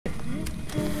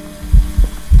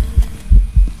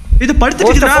இது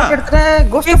படுத்துட்டு இருக்கடா.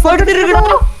 கோஸ்ட் போட்டுட்டு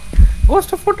இருக்கடா.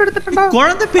 Cost photo எடுத்துட்டடா.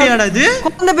 குழந்தை பேயாடா இது?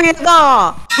 குழந்தை பேய் தான்.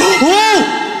 ஓ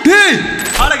டேய்.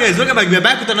 Hello guys, welcome back. We are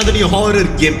back with another new horror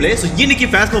gameplay. So இன்னைக்கு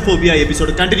Phasmophobia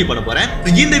episode கண்டினியூ பண்ண போறேன்.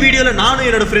 So இந்த வீடியோல நானும்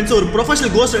என்னோட ஃப்ரெண்ட்ஸ் ஒரு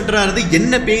ப்ரொஃபஷனல் கோஸ்ட் ஹண்டரா இருந்து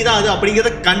என்ன பேய் தான் அது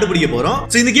அப்படிங்கறத கண்டுபிடிக்க போறோம்.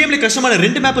 So இந்த கேம்ல கஷ்டமான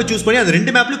ரெண்டு மேப்பை சூஸ் பண்ணி அந்த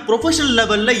ரெண்டு மேப்ல ப்ரொஃபஷனல்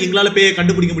லெவல்ல எங்களால பேயை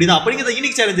கண்டுபிடிக்க முடியுதா அப்படிங்கறத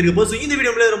இன்னைக்கு சேலஞ்ச் இருக்கு. So இந்த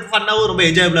வீடியோல ரொம்ப ஃபன்னாவும் ரொம்ப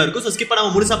என்ஜாயபிளா இருக்கும். So ஸ்கிப்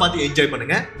பண்ணாம முழுசா பார்த்து என்ஜாய்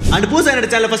பண்ணுங்க. And புதுசா என்னோட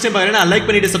சேனலை ஃபர்ஸ்ட் டைம் பாக்குறீங்கன்னா லைக்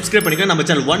பண்ணிட்டு சப்ஸ்கிரைப் பண்ணிக்கங்க. நம்ம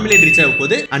சேனல் 1 million ரீச் ஆக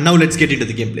போகுது. And now let's get into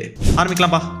the gameplay.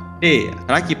 ஆரம்பிக்கலாம் பா. டேய்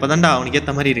ராக்கி இப்பதான்டா அவனுக்கு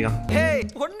ஏத்த மாதிரி இருக்கான். ஏய்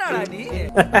பொண்ணாடா நீ.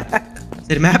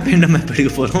 சரி மேப் என்ன மேப் எடுக்க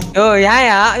போறோம்? யோ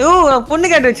யாயா யோ பொண்ணு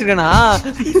கேட்டு வச்சிருக்கனா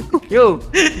யோ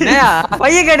நேயா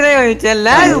பைய கேட்டதே வச்சேன்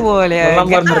லாக் போல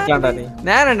நம்பர் இருக்கலாம்டா நீ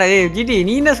நேரம்டா ஏய் ஜிடி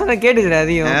நீ என்ன சொன்ன கேட்டுடா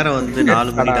அதையும் நேரம் வந்து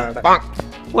 4 மணி தான்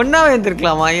பொண்ணாவே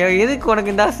இருந்திருக்கலாமா எதுக்கு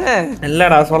உனக்கு இந்த ஆசை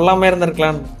இல்லடா சொல்லாம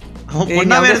இருந்திருக்கலாம் அவன்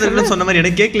பொண்ணாவே இருந்திருக்கணும் சொன்ன மாதிரி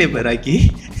எனக்கு கேட்கலையே ராக்கி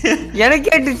எனக்கு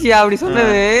கேட்டுச்சியா அப்படி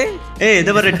சொன்னது ஏய் இத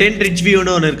வர 10 ரிச்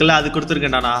வியூன்னு ஒன்னு இருக்குல்ல அது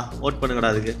கொடுத்துருக்கேன்டா நான் ஓட் பண்ணுங்கடா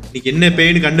அதுக்கு இன்னைக்கு என்ன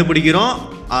பேய்னு கண்டுபிடிக்கிறோம்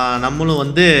நம்மளும்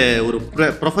வந்து ஒரு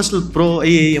ப்ரொஃபஷனல் ப்ரோ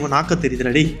இவன் நாக்க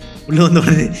தெரியுதுடா டேய் உள்ள வந்து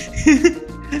வருது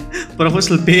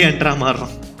ப்ரொஃபஷனல் பேய் என்ட்ரா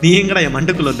மாறுறோம் நீ எங்கடா என்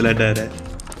மண்டக்குள்ள வந்து லேட்டாரு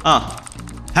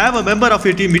Have a member of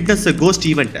your team witness a ghost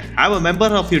event. Have a member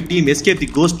of your team escape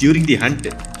the ghost during the hunt.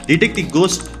 Detect the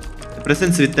ghost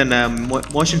presence with an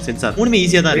motion sensor. மூணுமே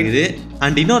ஈஸியா தான் இருக்குது.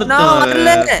 And இன்னொரு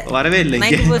வரவே இல்லை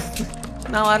இங்க.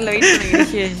 நான் வரல வெயிட் பண்ணி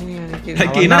இனிஷியேஷன்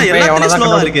என்னடா எல்லாத்துலயும்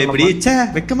ஸ்லோவா இருக்கு இப்படி ச்சே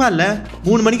வெக்கமா இல்ல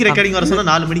 3 மணிக்கு ரெக்கார்டிங் வர சொன்னா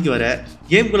 4 மணிக்கு வர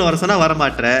கேம்க்குள்ள வர சொன்னா வர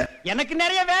மாட்டற எனக்கு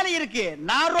நிறைய வேலை இருக்கு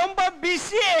நான் ரொம்ப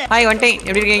பிஸி ஹாய் ஒன் டைம்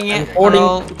எப்படி இருக்கீங்க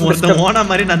ஒருத்த மோனா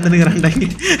மாதிரி நந்தனுங்கறான்டாங்க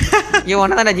ஏ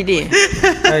ஒண்ணாடா ஜிடி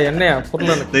என்னையா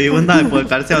புரியல டேய் இவன் தான் இப்போ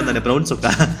கடைசியா வந்தானே பிரவுன்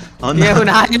சொக்கா யோ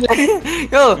நான் இல்ல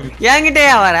யோ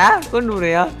என்கிட்டயா வர கொண்டு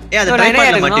போறியா ஏய் அத ட்ரை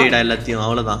பண்ண மாட்டேடா எல்லாத்தையும்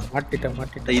அவ்வளவுதான்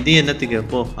மாட்டிட்டேன் இது என்னத்துக்கு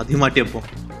போ அது மாட்டியே போ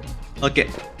ஓகே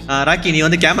ராக்கி நீ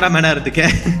வந்து கேமராமேனா இருந்துக்க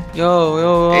யோ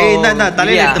யோ ஏய் இந்த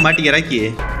தலையில எடுத்து மாட்டிக்க ராக்கி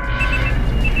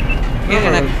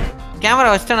ஏங்க கேமரா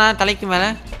வச்சனா தலைக்கு மேல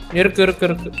இருக்கு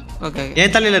ஓகே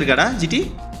ஏன் தலையில இருக்காடா ஜிடி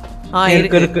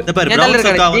இருக்கு இந்த பாரு பிரவுன்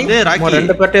சொக்கா வந்து ராக்கி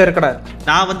ரெண்டு பட்டே இருக்குடா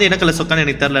நான் வந்து என்ன கலர் சொக்கான்னு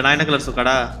எனக்கு தெரியல நான் என்ன கலர்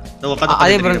சொக்காடா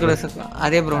அதே பிரவுன் கலர் சொக்கா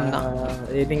அதே பிரவுன் தான்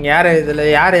நீங்க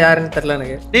யாருன்னு தெரியல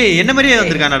எனக்கு டேய் என்ன மாதிரியே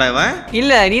வந்திருக்கானடா இவன்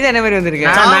இல்ல நீ தான் என்ன மாதிரி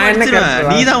வந்திருக்க நான் என்ன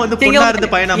நீ தான் வந்து பொண்ணா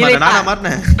இருந்து பையனா மாறன நானா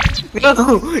மாறனேன்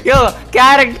யோ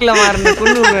கேரக்டர்ல மாறன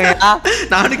குன்னுறயா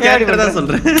நானும் கேரக்டர் தான்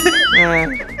சொல்றேன்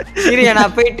சரியா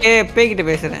நான் போயிட்டு பேய்கிட்ட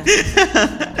பேசுறேன்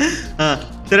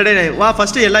சரி டேய் வா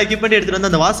ஃபர்ஸ்ட் எல்லா எக்யூப்மென்ட் எடுத்துட்டு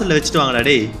வந்து அந்த வாசல்ல வச்சிட்டு வாங்கடா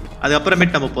டேய் அதுக்கு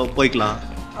அப்புறமேட்டு நம்ம போய்க்கலாம்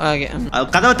ஓகே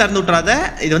கதவை திறந்து விட்டுறாத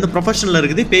இது வந்து ப்ரொஃபஷனல்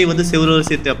இருக்குது பேய் வந்து செவரோட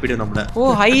சேர்த்து அப்படிடும் நம்மள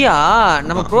ஓ ஹையா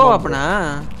நம்ம ப்ரோ அப்பனா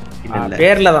இல்ல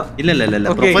பேர்ல தான்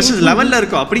இல்ல ப்ரொஃபஷனல் லெவல்ல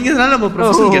இருக்கோம் அப்படிங்கிறதுனால நம்ம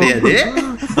ப்ரொஃபஷனல் கிடையாது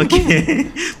ஓகே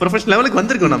ப்ரொஃபஷனல் லெவலுக்கு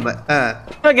வந்திருக்கோம் நம்ம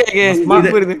ஓகே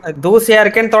தூசியா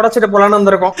இருக்கேன்னு தொடச்சிட்டு போலான்னு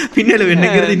வந்திருக்கோம் பின்னால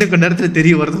என்னங்கிறது இன்னும் கொஞ்ச நேரத்துல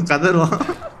தெரிய வருது கதறுவான்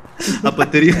அப்ப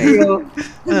தெரியும்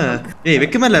ஏய்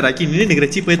வெக்கமா இல்ல ராக்கி நீ நிக்கிற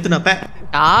சீப் ஏத்துனப்ப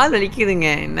கால் வலிக்குதுங்க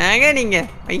என்னங்க நீங்க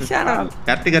வயசானவன்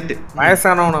கரெக்ட்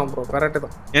வயசானவனா ப்ரோ கரெக்ட்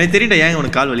தான் எனக்கு தெரியல ஏங்க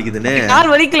உனக்கு கால் வலிக்குதுன்னு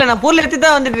கால் வலிக்கல நான் பொருள் எடுத்து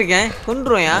தான் வந்துட்டு இருக்கேன்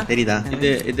கொன்றுயா தெரியுதா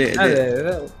இது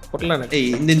பொருள் ஏய்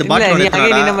இந்த பாட்டில்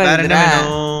வந்து வேற என்ன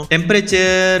வேணும்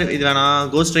டெம்பரேச்சர் இது வேணா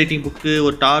கோஸ்ட் ரைட்டிங் புக்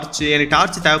ஒரு டார்ச் எனக்கு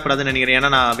டார்ச் தேவைப்படாதுன்னு நினைக்கிறேன்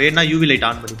ஏன்னா நான் வேணா யூவி லைட்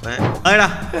ஆன் பண்ணிப்பேன் அடடா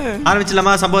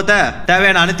ஆரம்பிச்சலாமா சம்பவத்தை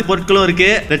தேவையான அனைத்து பொருட்களும்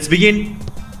இருக்கு லெட்ஸ் பிகின்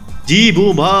ஜி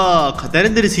பூமா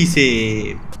கதர்ந்திரு சீசே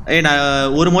ஏய் நான்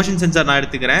ஒரு மோஷன் சென்சார் நான்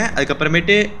எடுத்துக்கிறேன்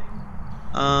அதுக்கப்புறமேட்டு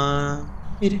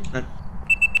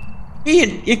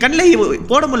என் கண்ணில்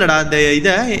போட முடியலடா அந்த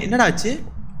இதை என்னடா ஆச்சு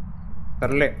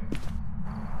தெரியல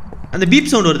அந்த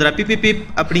பீப் சவுண்ட் வருதுடா பீப் பீப் பீப்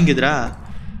அப்படிங்குதுடா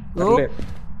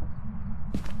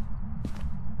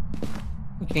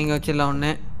இங்க வச்சிடலாம்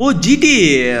ஒண்ணு ஓ ஜிடி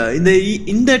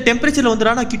இந்த டெம்பரேச்சர்ல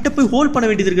வந்துடா நான் கிட்ட போய் ஹோல்ட் பண்ண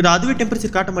வேண்டியது இருக்குடா அதுவே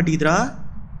டெம்பரேச்சர் காட்ட மாட்டேங்குதுடா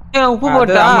உப்பு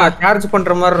போட்டா சார்ஜ்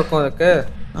பண்ற மாதிரி இருக்கும் அதுக்கு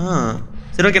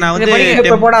சரி ஓகே நான் வந்து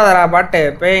இப்ப போடாதடா பாட்டு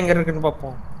பேய் எங்க இருக்குன்னு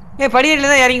பாப்போம் ஏய் படியில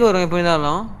தான் இறங்கி வரும் எப்ப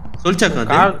இருந்தாலும் சொல்ச்சாக்க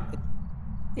கால்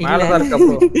மேல தான் இருக்கு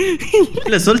அப்போ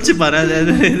இல்ல சொல்ச்சு பாரு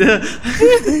அது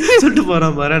சுட்டு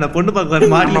போறான் பாரு நான் பொண்ணு பார்க்க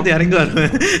வர மாடில இருந்து இறங்கி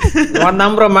வருவேன் ஒன்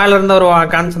நம்பர் மேல இருந்து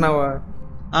வருவான் கான்சனாவா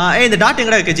ஏய் இந்த டாட்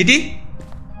எங்கடா இருக்கு ஜிடி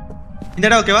இந்த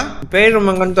இடம் ஓகேவா பேய்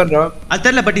ரூம் எங்கன்னு சொல்றோம் அது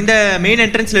தெரியல பட் இந்த மெயின்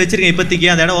என்ட்ரன்ஸ்ல வச்சிருக்கேன்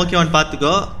இப்போதைக்கு அந்த இடம் ஓகேவான்னு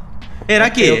பாத்துக்கோ ஏய்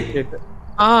ராக்கி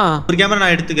ஒரு கேமரா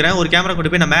நான் எடுத்துக்கிறேன் ஒரு கேமரா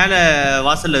கொண்டு போய் நான் மேல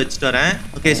வாசல்ல வச்சுட்டு வரேன்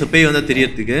ஓகே சோ பேய் வந்து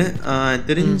தெரியறதுக்கு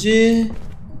தெரிஞ்சு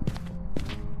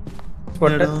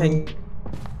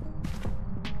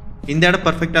இந்த இடம்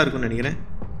பெர்ஃபெக்ட்டா இருக்கும்னு நினைக்கிறேன்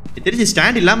இது தெரிஞ்சு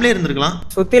ஸ்டாண்ட் இல்லாமலே இருந்திருக்கலாம்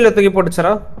சுத்தில தூக்கி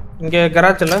போட்டுச்சறா இங்க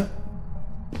கராஜ்ல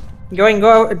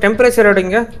இங்க டெம்பரேச்சர்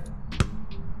எடுங்க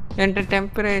என்கிட்ட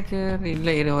டெம்பரேச்சர் இல்ல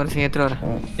இரு ஒரு சேத்துல வர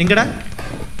எங்கடா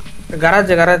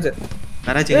கராஜ் கராஜ்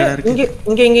எங்கடா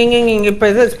இருக்கு இங்க இப்ப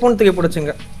இது ஸ்பூன் தூக்கி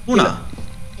போடுச்சுங்க பூனா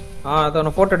அத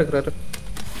போட்டோ எடுக்கறாரு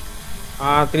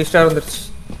 3 ஸ்டார் வந்துருச்சு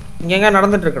இங்க எங்க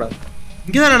நடந்துட்டு இருக்கடா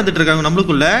இங்க தான் நடந்துட்டு இருக்காங்க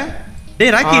நம்மளுக்குள்ள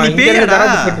டேய் ராக்கி நீ பேயடா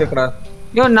கராஜ் போயிட்டு இருக்கடா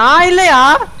யோ நான் இல்லையா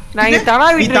நான் இங்க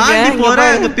தடாவிட்டு இருக்கேன் நீ போற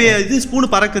அங்க இது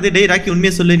ஸ்பூன் பறக்குது டேய் ராக்கி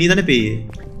உண்மையா சொல்லு நீ தானே பேய்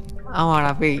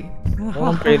ஆமாடா பேய்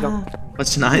பேய் தான்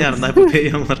ஃபர்ஸ்ட் நாயா இருந்தா இப்ப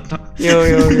பேயா மாட்டான்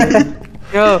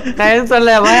யோ நான் எதுவும்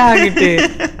சொல்ல வாங்கிட்டு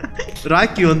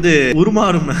ராக்கி வந்து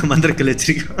உருமாறும் மந்திரக்கல்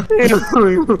வச்சிருக்கான்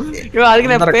யோ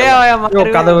அதுக்கு நான் பேயா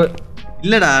மாறேன் கதவு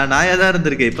இல்லடா நாயா தான்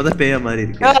இருந்திருக்கேன் இப்பதான் பேயா மாதிரி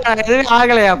இருக்கு நான் எதுவும்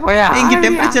ஆகலையா போயா இங்க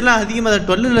டெம்பரேச்சர்லாம் அதிகமா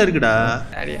 12ல இருக்குடா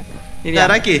சரியா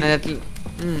ராக்கி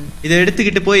இதை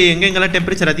எடுத்துக்கிட்டு போய் எங்கெங்கெல்லாம்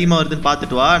டெம்பரேச்சர் அதிகமா வருதுன்னு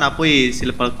பாத்துட்டு வா நான் போய்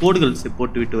சில பல கோடுகள்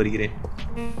போட்டு விட்டு வருகிறேன்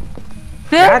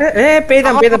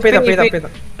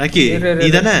ராக்கி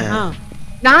நீதானே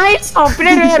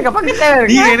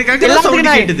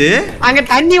அங்க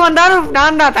தண்ணி வந்தாலும்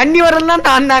நான் தான் தண்ணி வரலாம்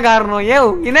தான் தான் காரணம் ஏ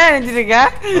என்ன நினைச்சிருக்க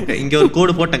இங்க ஒரு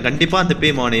கோடு போட்டேன் கண்டிப்பா அந்த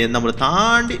பேய் மவனே நம்மள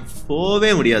தாண்டி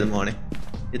போவே முடியாது மவனே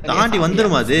தாண்டி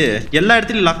வந்துருமா அது எல்லா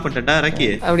இடத்துலயும் லாக் பண்ணிட்டேன்டா ராக்கி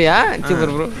அப்படியா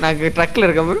சூப்பர் ப்ரோ நான் ட்ரக்ல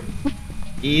இருக்கேன் ப்ரோ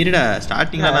இருடா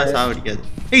ஸ்டார்டிங்ல நான் சாவடிக்காது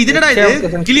ஏய் இது என்னடா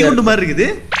இது கிளி குண்டு மாதிரி இருக்குது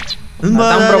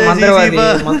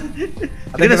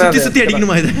சுத்தி சுத்தி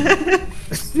அடிக்கணுமா இது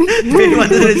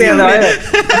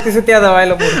சுத்தி அத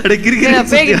வாயில போடு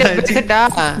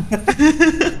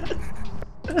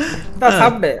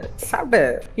சாப்பிடு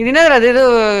இது என்னது அது ஏதோ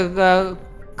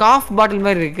காஃப் பாட்டில்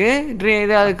மாதிரி இருக்கு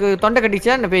இது அதுக்கு தொண்டை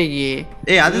கட்டிச்சா அந்த பேய்க்கு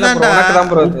ஏய் அதுதான்டா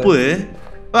உப்பு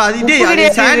அது இது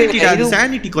சானிட்டிடா அது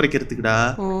சானிட்டி குறைக்கிறதுக்குடா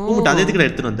உம்முட்ட அது எதுக்குடா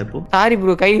எடுத்துட்டு வந்த இப்போ சாரி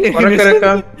ப்ரோ கையில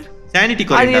குறைக்கறக்கா சானிட்டி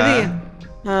குறைடா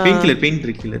பெயின்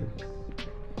கில்லர்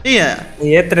ஏய்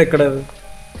ஏத்துற கூடாது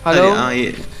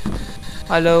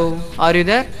hello are you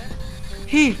there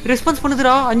hey response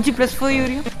பண்ணுதுடா 5+5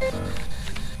 வரையும்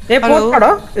ஏய்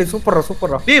போடா ஏய்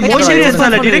சூப்பர்ரா ஏய் மோஷன்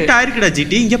சென்சார்ல டைரக்ட் ஆயிருக்குடா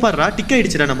ஜிடி இங்க பாருடா டிக்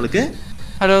ஆயிடுச்சுடா நமக்கு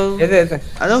ஹலோ எது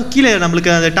அதோ கீழ நமக்கு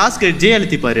அந்த டாஸ்க் ஜே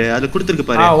அழுத்தி பாரு அது கொடுத்திருக்கு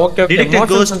பாரு okay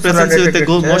detect cost presence with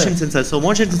motion sensor so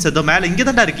motion sensor தோ மேல இங்க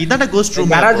தான்டா இருக்கு இதான்டா கோஸ்ட்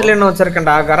ரூம் கராஜ்ல என்ன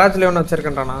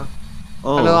வச்சிருக்கேன்டா நான்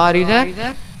ஹலோ ஆர் யூ தேர்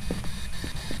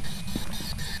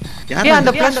ஏய்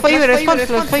அந்த +5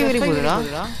 ரெஸ்பான்ஸ் +5 வரை போகுதுடா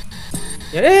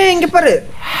ஏய் இங்க பாரு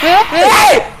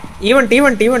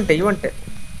ஈவென்ட்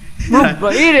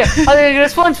அது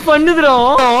response பண்ணுதுடா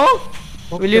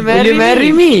will you marry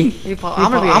me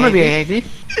ஆமா பேய்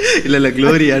இல்ல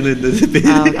க்ளோரியான்னு இருந்தது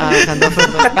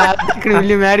சந்தோஷம்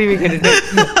will you marry me கேட்டே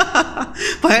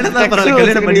பயணதா பரவாயில்லை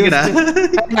கல்யாணம் பண்ணிக்கடா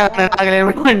நான்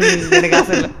கல்யாணம் பண்ணி எனக்கு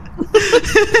ஆசை இல்ல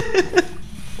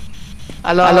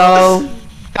ஹலோ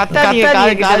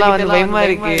கத்தாதீங்க கால வந்து பயமா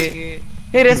இருக்கு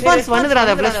ஏய் ரெஸ்பான்ஸ் பண்ணுதுடா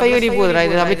அந்த +5 வரை போகுதுடா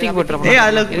இது அப்படியே தூக்கி போட்றோம் ஏய்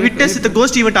அதுல விட்னஸ் வித்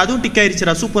கோஸ்ட் ஈவென்ட் அதுவும் டிக்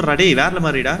ஆயிருச்சுடா சூப்பர்டா டேய் வேற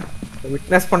மாதிரிடா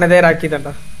விட்னஸ் பண்ணதே ராக்கி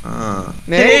தான்டா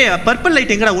ஏய் பர்பிள்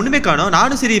லைட் எங்கடா ஒண்ணுமே காணோம்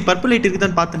நானும் சரி பர்பிள் லைட்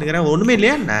இருக்குதான்னு பாத்துட்டு இருக்கேன் ஒண்ணுமே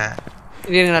இல்லையா என்ன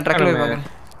இது நான் ட்ரக்ல போய்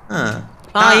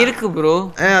பார்க்கறேன் இருக்கு ப்ரோ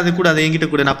அது கூட அது என்கிட்ட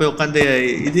கூட நான் போய் உட்கார்ந்து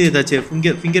இது ஏதாச்சும்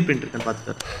ஃபிங்கர் பிரிண்ட் இருக்கான்னு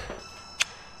பாத்துட்டேன்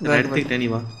நான் எடுத்துக்கிட்டேன் நீ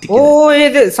வா ஓ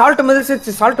இது சால்ட்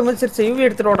மிதிச்சிருச்சு யூவி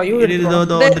எடுத்துறோடா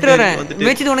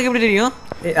மேட்ச் உனக்கு எப்படி தெரியும்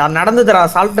நடந்துதுடா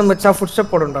சால்ட் மிச்சா ஃபுட்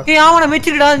ஸ்டெப் போடுடா ஏய் ஆமாடா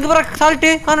மேட்ச்டா இங்க வர சால்ட்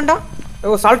காணோம்டா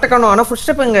ஓ சால்ட் காணோம் ஆனா ஃபுட்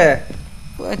ஸ்டெப் எங்க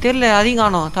தெரியல அதையும்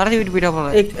காணோம் தரதி விட்டு போயிட்டா போல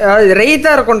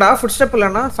ரைட்டா இருக்கும்டா ஃபுட் ஸ்டெப்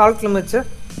இல்லனா சால்ட்ல மிச்ச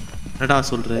என்னடா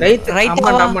சொல்ற ரைட்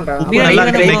ஆமாடா நல்லா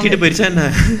மேக்கிட்டு போயிடுச்சா என்ன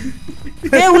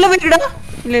ஏய் உள்ள போயிடுடா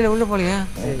இல்ல உள்ள போலையா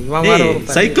இவன் வேற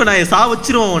ஒரு சைக்கோ நான் சா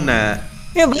வச்சிருவோம் உன்னை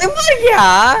ஏய் பயமா இருக்கியா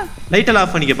லைட்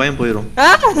ஆஃப் பண்ணிக்க பயம் போயிடும்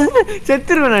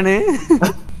செத்துருவேன்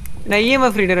நான்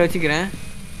EMF ரீடர் வச்சுக்கிறேன்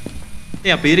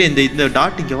ஏய் அப்ப இரு இந்த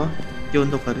டாட் இங்க வா இங்க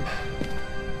வந்து பாரு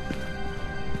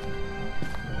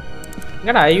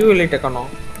என்னடா ஐயூ லைட் காணோம்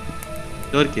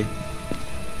ஓகே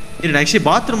இது ஆக்சுவலி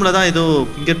பாத்ரூம்ல தான் ஏதோ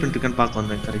ஃபிங்கர் பிரிண்ட் இருக்குன்னு பார்க்க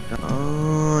வந்தேன் கரெக்ட்டா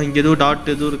இங்க ஏதோ டாட்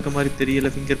ஏதோ இருக்க மாதிரி தெரியல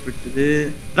ஃபிங்கர் பிரிண்ட் இது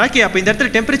ராக்கி அப்ப இந்த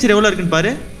இடத்துல டெம்பரேச்சர் எவ்வளவு இருக்குன்னு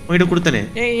பாரு உன்கிட்ட கொடுத்தனே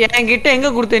என்கிட்ட எங்க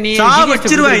கொடுத்த நீ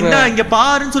வச்சிருவா இந்த இங்க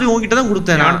பாருன்னு சொல்லி உன்கிட்ட தான்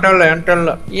கொடுத்தேன்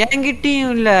என்டல்ல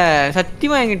என்கிட்டயும் இல்ல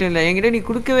சத்தியமா என்கிட்ட இல்ல என்கிட்ட நீ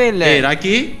கொடுக்கவே இல்ல ஏய்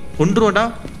ராக்கி கொன்றுவோடா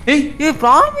ஏய்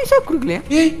ப்ராமிஸா கொடுக்கலையா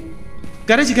ஏய்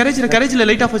கரேஜ்ல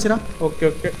லைட் ஆஃப் வச்சிரா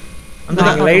ஓகே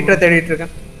அங்க லைட்டை தேடிட்டு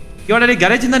இருக்கேன் இவடா டேய்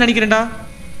கரேஜ் தான் நினைக்கிறேன்டா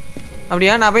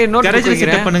அப்படியே நான் போய் நோட்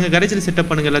கரேஜ்ல செட்டப்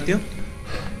பண்ணுங்க எல்லாத்தையும்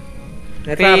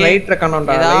நேரா லைட்ல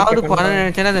காணோம்டா ஏதாவது பண்ண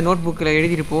நினைச்சேனா அந்த நோட் புக்ல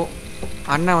எழுதிட்டு போ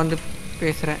அண்ணா வந்து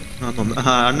பேசுறேன் ஆமா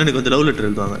அண்ணனுக்கு வந்து லவ் லெட்டர்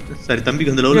எழுதுவாங்க சரி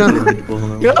தம்பிக்கு வந்து லவ் லெட்டர் எழுதிட்டு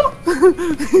போவாங்க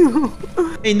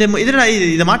இந்த இதடா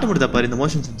இத மாட்ட முடியதா பாரு இந்த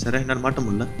மோஷன் சென்சார் என்னால மாட்ட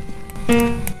முடியல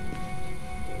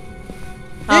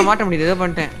மாட்ட முடியுது ஏதோ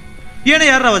பண்ணிட்டேன் ஏனே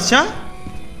யாரா வச்சா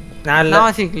நான்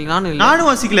வாசிக்கல நானும்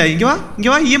வாசிக்கல இங்க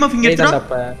வா EMF இங்க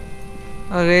எடுத்துடா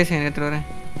ஒரே செகண்ட் எடுத்து வரேன்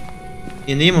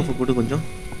என்ன EMF போடு கொஞ்சம்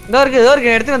இதோ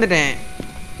இருக்கு எடுத்து வந்துட்டேன்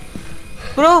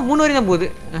ப்ரோ 3 வரைக்கும் தான் போகுது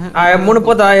 3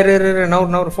 போதா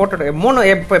நான் ஒரு போட்டோ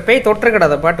 3 பேய்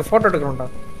தொட்டறக்கடா பாட்டு போட்டோ எடுக்கறோம்டா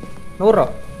 100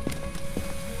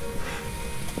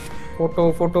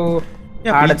 போட்டோ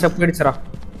அடச்ச போயிடுச்சுடா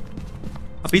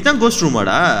அப்ப இதான் கோஸ்ட்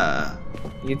ரூமாடா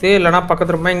இது இல்லனா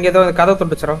பக்கத்து ரூமா இங்க ஏதோ கதை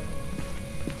தொட்டுச்சுடா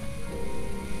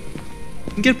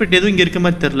இங்க பிட் ஏதோ இங்க இருக்க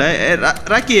மாதிரி தெரியல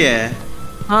ராக்கி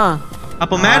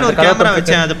அப்ப மேல ஒரு கேமரா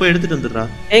வச்சேன் அத போய் எடுத்துட்டு வந்துடுறா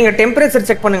ஏங்க டெம்பரேச்சர்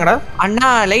செக் பண்ணுங்கடா அண்ணா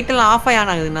லைட் எல்லாம் ஆஃப்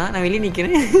ஆன் ஆகுதுன்னா நான் வெளிய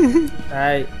நிக்கிறேன்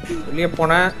ஏய் வெளிய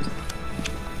போனா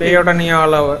பேயோட நீ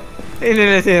ஆளவ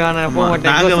இல்ல சரி நான் போக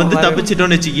மாட்டேன் நாங்க வந்து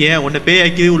தப்பிச்சிட்டோம்னு வெச்சிக்கியே உன்னை பேய்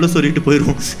ஆக்கி உள்ள சொல்லிட்டு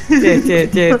போயிரும்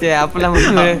சரி அப்பலாம்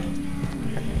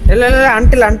இல்ல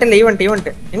until ஈவென்ட்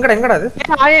எங்கடா அது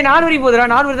ஆயே 4 வரை போகுதுடா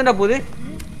 4 வரை தான்டா போகுது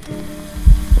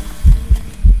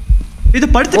இது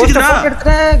படுத்துட்டுடா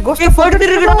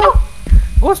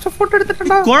கோஸ்ட் போட்டோ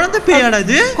எடுத்துட்டடா குழந்தை பேயாடா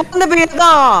இது குழந்தை பேய்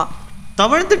தான்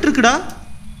தவழ்ந்துட்டு இருக்குடா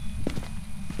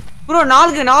ப்ரோ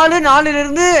 4 ல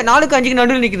இருந்து 4 க்கு 5 க்கு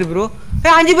நடுவுல நிக்குது ப்ரோ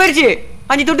 5 போயிடுச்சு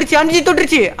 5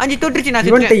 தொட்டுருச்சு நான்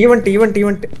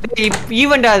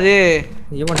ஈவென்ட் அது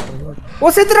ஓ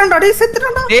செத்துறான்டா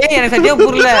டேய் எனக்கு சத்தியமா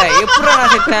புரியல எப்பறா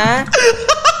நான் செத்தேன்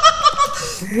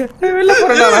வெளிய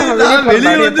போறடா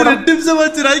வெளிய வந்து 2 நிமிஷம்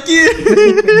ஆச்சு ராக்கி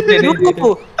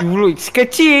இவ்ளோ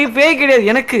ஸ்கெட்சி பேய் கிடையாது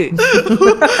எனக்கு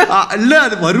இல்ல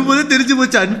அது வரும்போது தெரிஞ்சு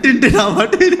போச்சு அன்டின்ட் நான்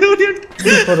வாட்டே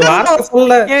ஒரு வார்த்தை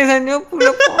சொல்ல எனக்கு சத்தியமா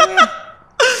புரியல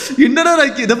என்னடா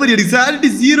ராக்கி இத பாரு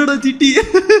சானிட்டி 0 டா சிட்டி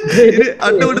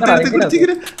அட்ட விட்டு எடுத்து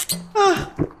குடிச்சிக்கிறேன்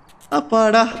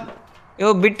அப்பாடா யோ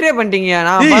பிட்ரே பண்ணிட்டீங்க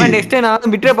நான் பாரு நெக்ஸ்ட் டைம்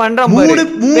நான் பிட்ரே பண்றேன் பாரு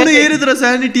 3 ஏறுதுடா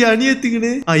சானிட்டி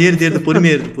அநியத்துக்குனே ஏறுது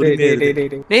பொறுமையா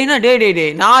ஏறுது டேய் நான் டேய்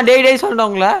நான் டேய்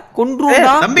சொல்றவங்கள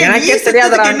கொன்றுடா எனக்கே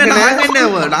தெரியாதடா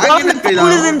நான் என்ன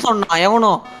புரியுதுன்னு சொன்னா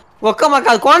எவனோ ஒக்க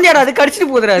மக்கா குழந்தையாடா அது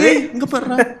கடிச்சிட்டு போதுடா அது இங்க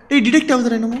பாருடா டேய் டிடெக்ட்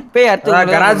ஆகுதுடா என்னமோ பேய்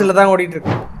அர்த்தம் கராஜ்ல தான் ஓடிட்டு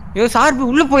இருக்கு யோ சார்பு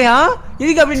உள்ள போயா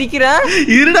இதுக்கு அப்படி நிக்கிற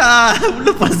இருடா உள்ள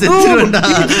பசச்சிரண்டா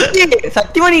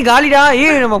சத்தியமா நீ காலிடா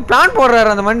நம்ம பிளான் போடுறாரு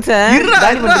அந்த மனுஷன்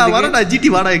காலி பண்றதுக்கு வரடா ஜிடி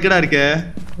வாடா எங்கடா இருக்க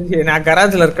நான்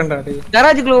கராஜ்ல இருக்கேன்டா டேய்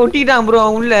கராஜுக்குள்ள ஒட்டிட்டான் ப்ரோ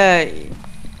உள்ள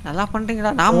நல்லா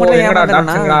பண்றீங்கடா நான் மட்டும்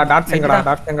ஏமாறேனா டாட்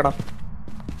எங்கடா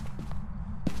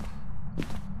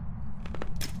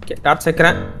ஓகே டாட்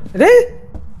செக்கறேன் டேய்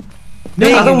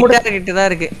அது கிட்ட தான்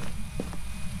இருக்கு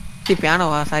சி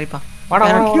பியானோவா சாரிப்பா வாடா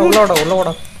உள்ள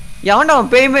வாடா எவன்டா அவன்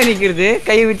பேய் மேல நிக்கிறது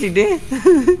கை வச்சிட்டு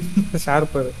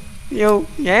ஷார்ப் யோ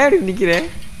ஏன் நிக்கிற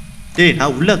டேய்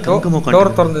நான் உள்ள கங்கமோ கண்ட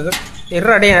டோர் திறந்தது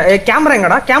இருடா டேய் கேமரா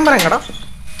எங்கடா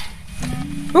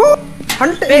ஓ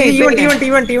ஹண்ட்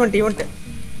ஈவென்ட்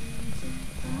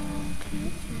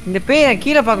இந்த பேய்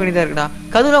கீழ பார்க்க வேண்டியதா இருக்குடா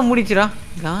கதவுலாம் மூடிச்சுடா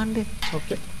காண்டு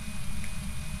ஓகே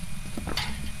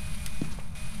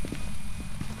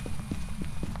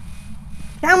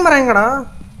கேமரா எங்கடா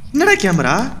என்னடா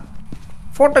கேமரா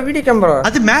போட்டோ வீடியோ கேமரா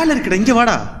அது மேல இருக்குடா இங்க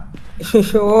வாடா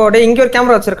ஓ டேய் இங்க ஒரு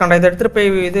கேமரா வச்சிருக்கான்டா இத எடுத்து போய்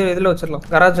இதுல வச்சிரலாம்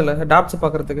கராஜ்ல டாப்ஸ்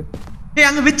பாக்குறதுக்கு டேய்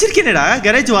அங்க வெச்சிருக்கேனேடா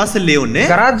கராஜ் வாசல்லே ஒண்ணு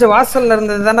கராஜ் வாசல்ல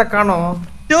இருந்தது தான்டா காணோம்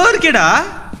டோர் கேடா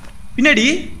பின்னாடி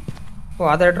ஓ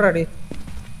அத எடுறா டேய்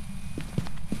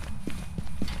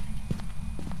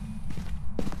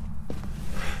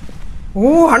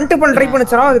ஓ ஹண்ட் பண்ண ட்ரை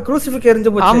பண்ணச்சறா அது க்ரூசிஃபிக்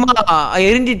எரிஞ்சு போச்சு ஆமா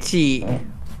எரிஞ்சிச்சு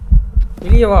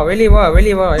வெளிய வா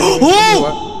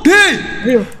டேய்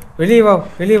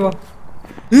வெளிய வா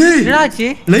ஏய் என்னாச்சு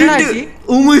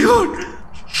ஓ மை காட்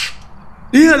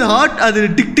ஏய் அது ஹார்ட் அது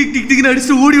டிக் டிக் டிக் டிக்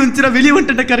அடிச்சு ஓடி வந்துச்சா வெளிய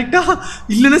வந்துட்ட கரெக்ட்டா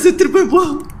இல்லனா செத்துறேன் போ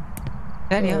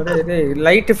டேய்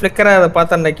லைட் ஃபிளிக்கரா அத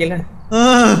பார்த்தா கீழ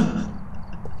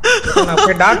நான்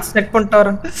போய் டாட் செட் பண்ணிட்டு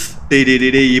வரேன்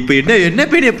டேய் இப்போ என்ன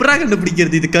பேய் எப்பறா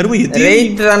கண்டுபிடிக்கிறது இது கரும இது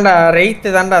ரைட்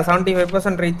தான்டா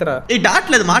 75% ரைட்ரா ஏய்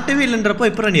டாட்ல அது மாட்டவே இல்லன்றப்ப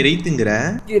எப்பறா நீ ரைட்ங்கற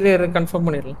இரு கன்ஃபார்ம்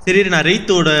பண்ணிரலாம் சரி நான்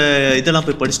ரைட்டோட இதெல்லாம்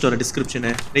போய் படிச்சிட்டு வரேன் description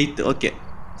right okay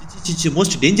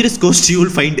most dangerous cost you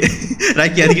will find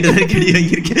rakhi அதுக்கிட்ட தான் கேடி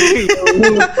வாங்கியிருக்கேன்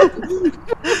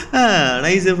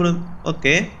நைஸ்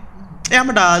ஓகே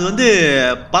ஏமாடா அது வந்து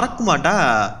பறக்குமாடா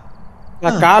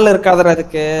கால் இருக்காதடா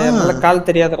அதுக்கு நல்ல கால்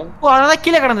தெரியாதடா ஓ அத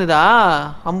கீழ கடந்ததா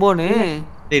அம்போனு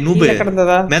டேய் நூபே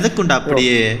கடந்ததா மெதக்குண்டா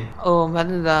அப்படியே ஓ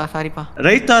மெதந்தா சாரிப்பா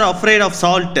right or afraid of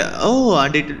salt O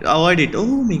and it avoid it oh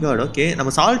my God okay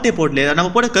நம்ம சால்ட்டே போடல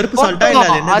நம்ம போட கருப்பு சால்ட்டா இல்ல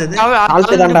அது என்னது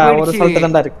சால்ட் தான்டா ஒரு சால்ட்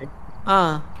தான்டா இருக்கு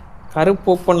கருப்பு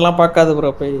ஓப்பன்லாம் பார்க்காத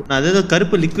ப்ரோ போய் நான் அது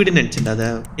கருப்பு லிக்விட் நினைச்சேன்டா அத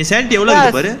என் சால்ட் எவ்வளவு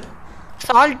இருக்கு பாரு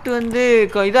சால்ட் வந்து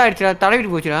இதாயிடுச்சுடா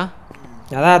தடவிட்டு போச்சுடா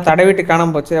அதான் தடவிட்டு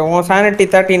காணாம போச்சு. உன் சானிட்டி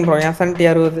 13 ப்ரோ, என் சானிட்டி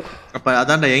 60. அப்ப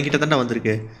அதான்டா என்கிட்ட தான்டா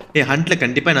வந்திருக்கு. ஹண்ட்ல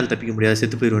கண்டிப்பா என்னால தப்பிக்க முடியாது,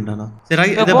 செத்து போயிருவேன்டா. சரி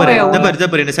இத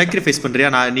பாரு என்ன சாக்ரிஃபைஸ் பண்றியா?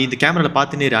 நீ இந்த கேமரால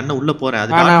பாத்துனே இரு, அண்ணன் உள்ள போறேன்.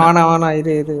 அது வேணா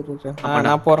இரு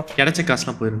நான் போறேன். கிடைச்ச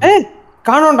காசுலாம் போயிரும்.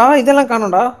 காணோம்டா, இதெல்லாம்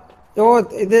காணோம்டா.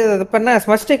 இது என்ன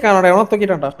ஸ்மஸ்டிக் காணோம்டா, எவனோ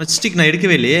தூக்கிட்டான்டா. ஸ்மஸ்டிக் நான்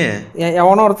எடுக்கவே இல்லையே.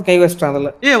 எவனோ ஒருத்த கை வச்சிட்டான்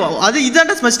அதுல. அது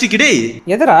இதான்டா ஸ்மஸ்டிக். டேய்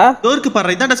எதுடா டோருக்கு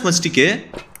பாரு, இதான்டா ஸ்மஸ்டிக்.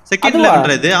 செகண்ட்ல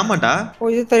பண்றது. ஆமாடா.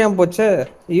 இது தெரியாம போச்சு.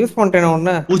 யூஸ் பண்றேன்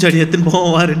ஒண்ணு. பூஜாடி எடுத்து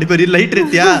போவா, ரெண்டு பேரும் லைட்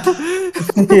ஏத்தியா?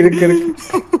 இருக்கு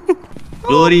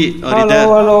க்ளோரி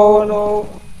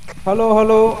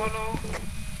ஹலோ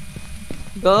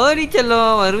கோரி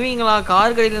செல்லம் வருவீங்களா?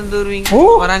 கார் கடையில இருந்து வருவீங்க.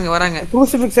 வராங்க.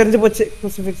 க்ரூசிஃபிக்ஸ் எரிஞ்சு போச்சு.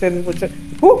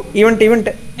 ஈவென்ட்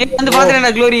வந்து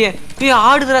பாக்குறேன்டா க்ளோரிய.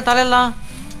 ஆடுதுடா தலையெல்லாம்.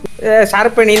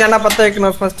 ஷார்ப் நீ தான பத்த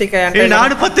வைக்கணும் ஃபர்ஸ்ட் கை.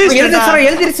 நாடு பத்த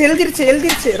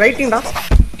எழுதிருச்சு ரைட்டிங்டா.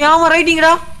 ஆமா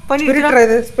ரைட்டிங்டா.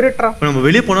 ஸ்பிரிட்ரா. நம்ம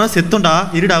வெளிய போனா செத்தோம்டா.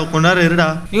 இருடா கொஞ்ச நேரம் இருடா.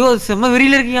 ஐயோ செம்ம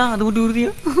வெறியில இருக்கியா? அது மட்டும்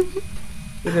உறுதியா?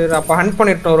 அப்ப ஹண்ட்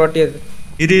பண்ணிட்டோம் ஒரு வாட்டி. அது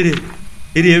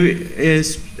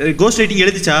இரு கோஸ்ட் ரைட்டிங்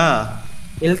எழுதிச்சா?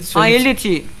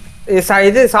 எழுதிச்சு.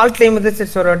 இது சால்ட் லைம்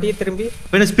எழுதிச்சு ஒரு வாட்டி திரும்பி.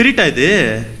 என்ன ஸ்பிரிட்டா இது?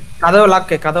 கதவு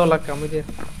லாக் அமைதியா.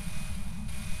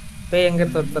 பேய் எங்க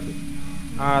இருக்கு?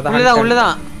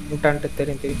 உள்ளதான் முட்டான்ட்டு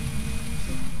தெரியும்.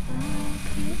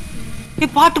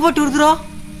 பாட்டு வருதுடா.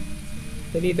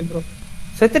 தெரியுது ப்ரோ.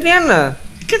 செத்துட்டியான்னு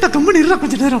கேட்டா கம்பெனி இருடா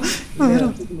கொஞ்ச நேரம்.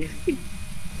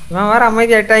 இவன் வேற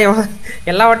அமைதி ஆயிட்டா. இவன்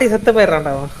எல்லா வாட்டியும் செத்து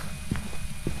போயிடுறான்டா. அவன்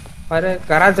பாரு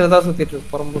கராச்சில தான் சுத்திட்டு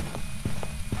இருக்கு புறம்பு.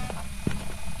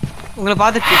 உங்களை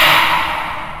பார்த்துட்டு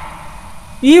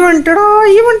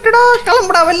ஈவென்ட்டடா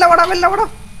கிளம்புடா. வெளில வாடா.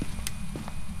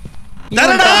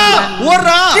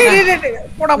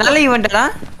 நல்ல ஈவென்ட்டா?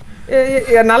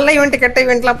 நல்ல ஈவென்ட் கெட்ட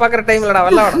ஈவென்ட்லாம் பாக்குற டைம்லடா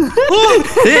வெளில வாடா.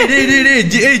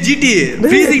 ஜிடி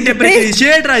ஃப்ரீசிங் டெம்பரேச்சர்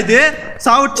ஷேட்ரா இது.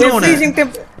 சாவுச்சு.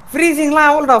 ஃப்ரீசிங்லாம்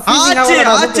ஆவலடா.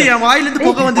 ஆச்சு என் வாயில இருந்து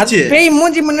புகை வந்துச்சு. பேய்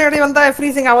மூஞ்சி முன்னாடி வந்தா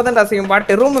ஃப்ரீசிங் ஆவதண்டா செய்யும். But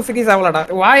room freeze ஆவலடா.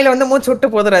 வாயில வந்து மூச்சு விட்டு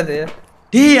போதுறாது.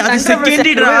 டேய் அது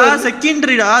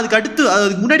செகண்டரிடா. அதுக்கு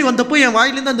முன்னாடி வந்தப்போ என்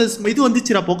வாயில இருந்து அந்த இது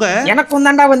வந்துச்சுடா புகை. எனக்கும்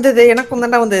தான்டா வந்தது.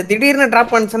 திடீர்னு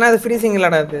டிராப் பண்ணுச்சுனா அது ஃப்ரீசிங்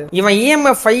இல்லடா. அது இவன்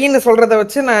EMF 5 ன்னு சொல்றத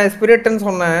வச்சு நான் ஸ்பிரிட்னு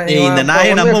சொன்னேன். இந்த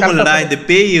நாயை நம்ப முடியலடா. இந்த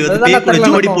பேய் கூட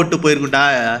ஜோடி போட்டு போயிருக்கும்டா.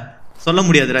 சொல்ல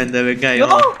முடியாதுடா இந்த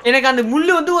வெங்காயம். எனக்கு அந்த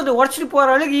முள்ளு வந்து கொஞ்சம் உடைச்சிட்டு போற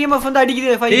அளவுக்கு EMF வந்து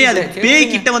அடிக்குது. அது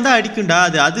பேய் கிட்ட வந்து அடிக்கும்டா.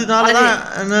 அதனாலதான்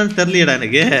என்னன்னு தெரியலடா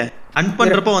எனக்கு. அன்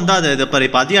பண்றப்ப வந்தா அது பாரு.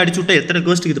 இப்ப அதையும் அடிச்சு விட்டா எத்தனை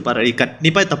கோஸ்ட்டுக்கு இது பாரு.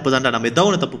 கண்டிப்பா தப்பு தான்டா. நம்ம ஏதோ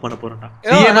ஒன்று தப்பு பண்ண போறோம்டா.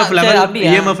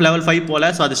 EMF லெவல் 5 போல,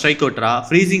 சோ அது ஸ்ட்ரைக் அவுட்ரா.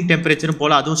 ஃப்ரீசிங் டெம்பரேச்சரும்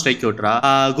போல, அதுவும் ஸ்ட்ரைக் அவுட்ரா.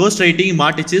 கோஸ்ட் ரைட்டிங்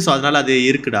மாட்டிச்சு, சோ அதனால அது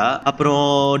இருக்குடா. அப்புறம்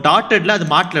டாட்டட்ல அது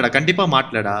மாட்டலடா, கண்டிப்பா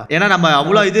மாட்டலடா. ஏன்னா நம்ம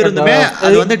அவ்வளவு இது இருந்துமே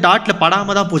அது வந்து டாட்ல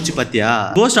படாம தான் போச்சு பாத்தியா.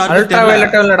 கோஸ்ட் ஆர்பிட்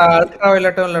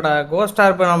இல்லடா. கோஸ்ட்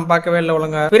ஆர்பிட் நம்ம பார்க்கவே இல்ல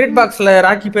ஒழுங்கா. ஸ்பிரிட் பாக்ஸ்ல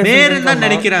ராக்கி பேஸ் நேரா தான்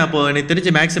நினைக்கிறேன். அப்போ எனக்கு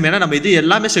தெரிஞ்ச மேக்ஸிமம் ஏன்னா நம்ம இது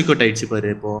எல்லாமே ஸ்ட்ரைக் அவுட் ஆயிடுச்சு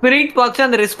பாரு. இப்போ ஸ்பிரிட் பாக்ஸ்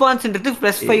அந்த ரெஸ்பான்ஸ்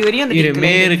 +5 வரையும் அந்த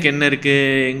மேருக்கு என்ன இருக்கு?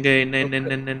 எங்க என்ன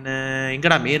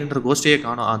எங்கடா மேர்ன்ற கோஸ்டே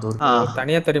காணோம். அது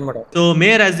தனியா தெரியுமாடா. So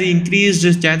Meir has increased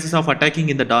chances of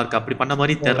attacking in the dark. அப்படி பண்ண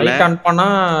மாதிரி தெரியல. லைட் ஆன் பண்ணா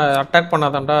அட்டாக்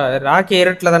பண்ணாதான்டா. ராக்கி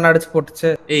இருட்ல தான அடிச்சு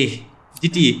போட்டுச்சு. ஏய்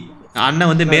ஜிடி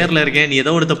அண்ணன் வந்து மேர்ல இருக்கேன். நீ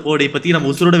ஏதோ ஒருத்த போடு. இப்போதைக்கு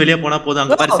நம்ம உசுரோட வெளிய போனா போதும்.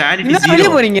 அங்க பாரு சானிட்டி 0.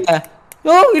 வெளிய போறீங்க.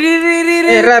 ஓ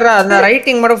அந்த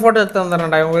ரைட்டிங் மட்டும் போட்டோ எடுத்து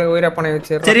வந்துறேன்டா. உயிரை பண்ணி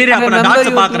வச்சு. சரி அப்ப நான்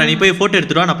டாட்ஸ் பாக்குறேன். நீ போய் போட்டோ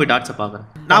எடுத்துட்டு வா. நான் போய் டாட்ஸ் பாக்குறேன்.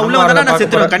 நான் உள்ள வந்தா நான்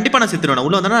செத்துறேன். கண்டிப்பா நான் செத்துறேன்.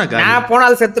 உள்ள வந்தா நான்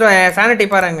போனால செத்துறேன். சானிட்டி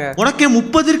பாருங்க. உனக்கே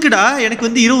 30 இருக்குடா. எனக்கு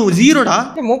வந்து 0டா.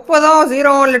 30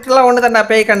 0 லிட்டரலா ஒண்ணு தான்டா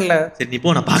பேய் கண்ணல. சரி நீ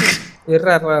போ, நான் பாக்குறேன்.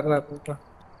 இருடா.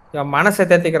 என் மனசை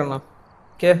தேத்திக்கிறேன் நான்.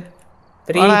 ஓகே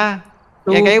 3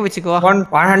 2 கை வச்சுக்கோ. 1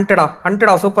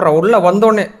 100டா சூப்பரா. உள்ள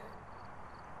வந்தோனே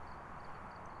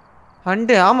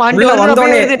ஹண்ட். ஆமா உள்ள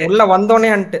வந்தோனே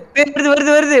ஹண்ட்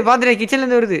வருது. பாத்துறேன் கிச்சன்ல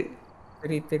இருந்து வருது.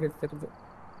 தெரியுது.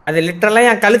 அது லிட்டரலா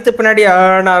என் கழுத்து பின்னாடி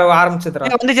ஆரம்பிச்சதுடா.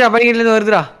 வந்துச்சுடா. படிக்கட்டுல இருந்து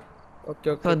வருதுடா.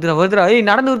 ஓகே வருதுடா. ஏய்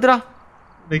நடந்து வருதுடா.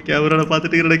 கேமரால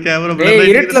பாத்துட்டு இருக்கற கேமரா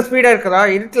இருட்ல ஸ்பீடா இருக்குடா.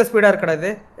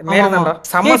 இது மேல தான்டா.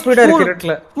 செம ஸ்பீடா இருக்கு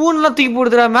இருட்ல. ஸ்பூன்லாம் தூக்கி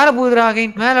போடுதுடா. மேல போகுதுடா.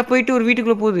 மேல போயிட்டு ஒரு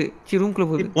வீட்டுக்குள்ள போகுது. ரூம்க்குள்ள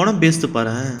போகுது. போன பேஸ்ட்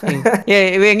பாரு.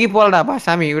 ஏய் எங்கயும் போலடா.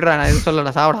 சாமி விடுறா. நான் எதுவும்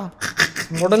சொல்லடா. சாவடா.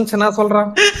 முடிஞ்சுனா சொல்றான்.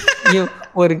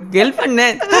 ஒரு ஹெல்ப் பண்ண.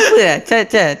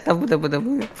 தப்பு.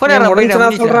 போடா முடிஞ்சுனா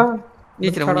சொல்றான்.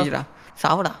 நீச்சடா.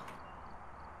 சாவடா.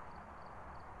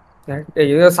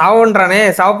 ஐயோ சாவுன்றானே.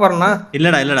 சாவ போறனா?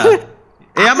 இல்லடா.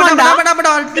 ஏய் அம்மாடா.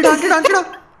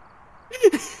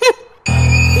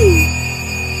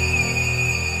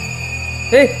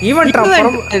 ஏய் ஈவென்ட்ரா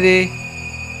இது.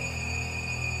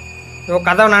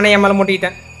 கதவை நானே மேல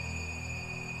மூடிட்டேன்.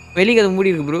 வெளிய கதவு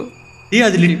மூடி இருக்கு ப்ரோ. ஏய்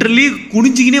அது லிட்டரலி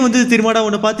குனிஞ்சிக்கினே வந்து தெரியுமாடா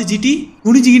உன்னை பார்த்து ஜிடி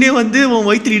குனிஞ்சிக்கினே வந்து உன்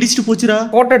வயித்துல இடிச்சிட்டு போச்சுடா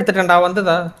போட்டோ எடுத்துட்டேன்டா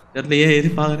வந்ததா தெரியலையே எது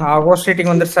பாக்குறேன் கோஸ்ட்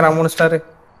ரேட்டிங் வந்துருச்சு 3 ஸ்டார்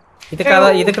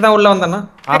இதுக்கு தான் உள்ள வந்தானா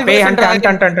பேய்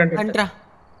ஹண்ட்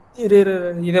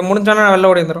இது முடிஞ்சானா வெளில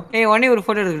ஓடி வந்துரும் ஏய் ஒண்ணே ஒரு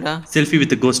போட்டோ எடுக்கடா செல்ஃபி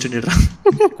வித் கோஸ்ட் ன்னுடா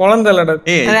குழந்தை இல்லடா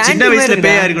ஏய் சின்ன வயசுல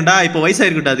பேயா இருக்கும்டா இப்போ வயசா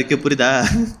இருக்கும்டா அதுக்கு புரியுதா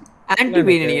ஆன்டி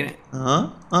பேய் நினைக்கிறேன்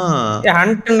ஏய்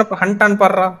ஹண்ட் ஆன்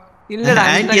பண்றா இல்லடா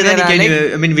ஆன்டி தான் நீ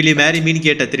ஐ மீன் will you marry me ன்னு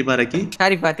கேட்ட தெரியுமா ராக்கி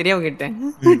சாரிப்பா தெரியாம கேட்டேன்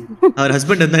அவர்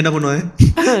ஹஸ்பண்ட் இருந்தா என்ன பண்ணுவாங்க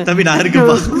தம்பி நான்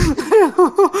இருக்கேன்ப்பா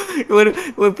ஒரு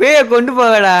பேய கொண்டு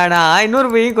போவடா நான் இன்னொரு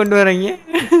பேயையும் கொண்டு வரேங்க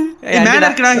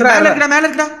மேல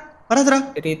இருக்கடா வராதடா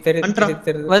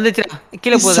தெரியுது வந்துச்சுடா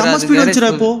கீழ போகுதுடா சம ஸ்பீட்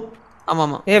வந்துச்சுடா இப்போ ஆமா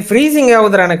ஆமா ஏய் ஃப்ரீசிங்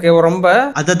ஆகுதுடா எனக்கு ரொம்ப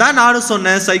அததான் நானும்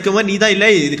சொன்னேன் சைக்கோவா நீ தான் இல்ல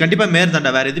இது கண்டிப்பா மேர்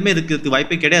தான்டா வேற எதுமே இருக்குதுக்கு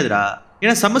வாய்ப்பே கிடையாதுடா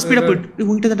ஏன்னா சம ஸ்பீடா போயிட்டு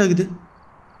உன்கிட்ட தான் ஆகுது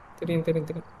தெரியும்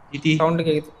ஜிடி சவுண்ட்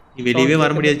கேக்குது நீ வெளியவே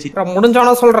வர முடியாது ஜிடி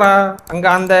முடிஞ்சோனா சொல்றா அங்க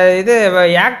அந்த இது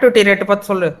ஆக்டிவிட்டி ரேட் பத்தி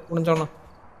சொல்லு முடிஞ்சோனா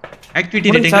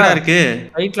ஆக்டிவிட்டி ரேட் எங்கடா இருக்கு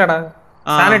ரைட்லடா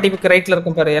சானிட்டிக்கு ரைட்ல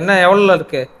இருக்கும் பாரு என்ன எவ்வளவுல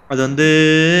இருக்கு அது வந்து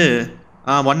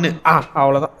 1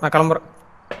 அவ்வளவுதான் நான் கிளம்புறேன்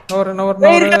ஒரு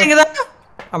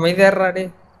அமைதியாடுறா டே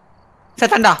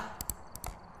சத்தண்டா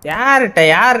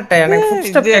யார்கிட்ட எனக்கு ஃபுட்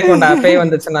ஸ்டெப் கேட்கணும்டா பேய்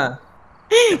வந்துச்சுனா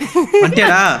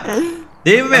வந்துட்டடா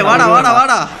தெய்வமே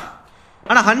வாடா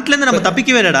ஆனா ஹண்ட்ல இருந்து நம்ம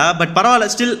தப்பிக்கவே இல்லடா பட்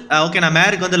பரவாயில்ல ஸ்டில் ஓகே நான்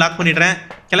மேருக்கு வந்து லாக் பண்ணிடுறேன்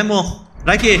கிளம்புவோம்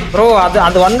ராக்கி ப்ரோ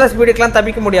அது வந்த ஸ்பீடுக்குலாம்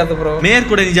தப்பிக்க முடியாது ப்ரோ மேயர்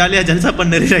கூட நீ ஜாலியா ஜல்சா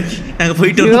பண்ணு ராக்கி நாங்க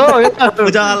போயிட்டு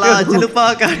வரோம் ஜாலா ஜிலுப்பா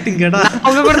காட்டுங்கடா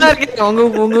உங்க கூட தான் இருக்கேன்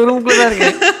உங்க ரூம்க்குள்ள தான்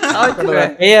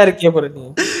இருக்கேன் பேயா இருக்கே ப்ரோ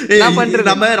நீ நான்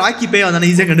பண்றேன் நம்ம ராக்கி பேய் வந்தானே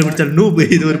ஈஸியா கண்டுபிடிச்சாரு நூப்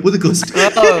இது ஒரு புது கோஸ்ட்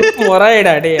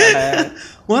ஒராயடா டேய்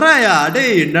ஒராயா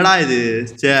டேய் என்னடா இது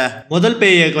முதல்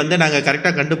பேயை வந்து நாங்க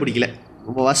கரெக்ட்டா கண்டுபிடிக்கல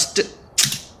first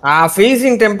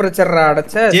freezing temperature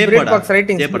அடச்ச spirit box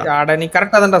rating அட நீ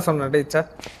கரெக்ட்டா தான்டா சொன்ன டேச்சா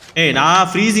ஏய் நான்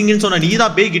ஃப்ரீசிங்னு சொன்னா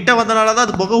நீதான் பேய் கிட்ட வந்தனால தான்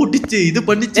அது புகை விட்டுச்சு இது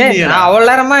பண்ணிச்சு நான் அவ்வளவு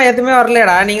நேரமா எதுமே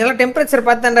வரலடா நீங்க எல்லாம் டெம்பரேச்சர்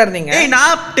பார்த்தாண்டா இருந்தீங்க ஏய்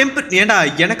நான் ஏண்டா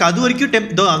எனக்கு அது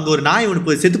வரைக்கும் அங்க ஒரு நாய்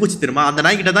ஒன்னு செத்து போச்சு தெரியுமா அந்த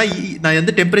நாய் கிட்ட தான் நான்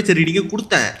வந்து டெம்பரேச்சர் ரீடிங்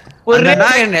கொடுத்தேன்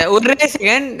ஒரு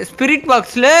செகண்ட் ஸ்பிரிட்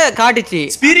பாக்ஸ்ல காட்டுச்சு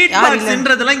ஸ்பிரிட்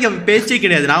பாக்ஸ்ன்றதெல்லாம் இங்க பேச்சே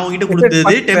கிடையாது நான் உன்கிட்ட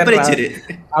கொடுத்தது டெம்பரேச்சர்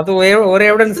அது ஒரு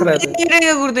எவிடன்ஸ் அது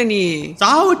நீங்க கொடுத்த நீ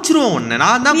சாவச்சிருவோம் உன்னை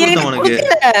நான் தான் கொடுத்தேன்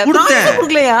உனக்கு கொடுத்தேன்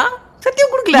கொடுக்கலையா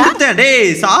சத்தியம் கொடுக்கல கொடுத்தேன் டேய்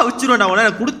சாவச்சிருவோம் நான்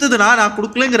உனக்கு கொடுத்ததுனா நான்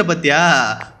கொடுக்கலங்கற பத்தியா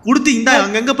கொடுத்து இந்த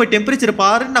அங்கங்க போய் டெம்பரேச்சர்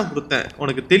பாருன்னு நான் கொடுத்தேன்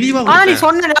உனக்கு தெளிவா நீ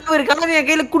சொன்ன ஞாபகம் இருக்கா என்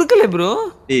கையில கொடுக்கல ப்ரோ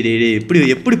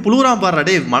டேய் எப்படி புளுறான் பாறா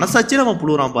டேய் மனசாட்சியே நம்ம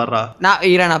புளுறான் பாறா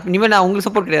நான் உங்களுக்கு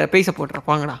சப்போர்ட் கிடையாது பேய் சப்போர்ட்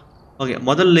வாங்கடா ஓகே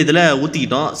முதல்ல இதுல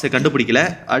ஊத்திக்கிட்டோம் சரி கண்டுபிடிக்கல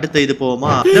அடுத்த இது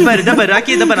போவோமா இந்த பாரு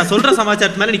ராக்கி இந்த பாரு நான் சொல்ற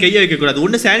சமாச்சாரத்து மேல நீ கைய வைக்க கூடாது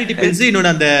ஒன்னு சானிட்டி பில்ஸ்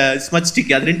இன்னொன்னு அந்த ஸ்மட்ச்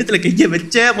ஸ்டிக் அது ரெண்டுத்துல கைய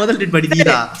வச்ச முதல் டெட்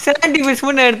படிடா சானிட்டி பில்ஸ்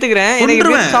மட்டும் எடுத்துக்கறேன்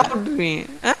எனக்கு சாப்பிடுவேன்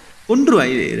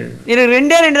கொன்றுவேன் எனக்கு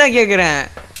ரெண்டு தான் கேக்குறேன்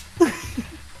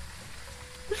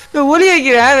ஒலி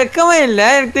வைக்கிறேன் வெக்கமே இல்ல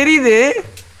எனக்கு தெரியுது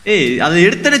ஏய் அதை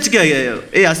எடுத்து வச்சுக்க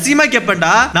ஏய் அசிமா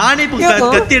கேப்பேன்டா நானே இப்ப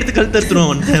கத்தி எடுத்து கழுத்து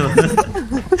எடுத்துருவேன்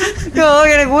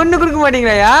எனக்கு ஒண்ணு கொடுக்க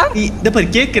மாட்டீங்களா இந்த பாரு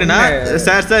கேக்குறேன்னா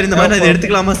சார் இந்த மாதிரி நான் இதை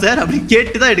எடுத்துக்கலாமா சார் அப்படின்னு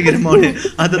கேட்டுதான் எடுக்கிறேன் மௌனு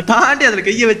அதை தாண்டி அதுல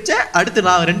கைய வச்ச அடுத்து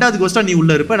நான் ரெண்டாவது கோஸ்டா நீ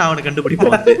உள்ள இருப்ப நான் அவனை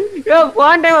கண்டுபிடிப்பேன்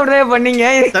போன டைம் அப்படிதான் பண்ணீங்க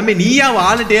தம்பி நீயா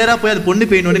வாலண்டியரா போய் அது பொண்ணு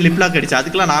பெயினோட லிப்லாக் அடிச்சு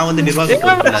அதுக்கெல்லாம் நான் வந்து நிர்வாகம்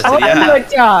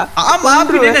சரியா ஆமா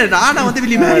நானா வந்து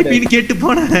வெளியே மேரிப்பின்னு கேட்டு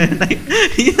போனேன்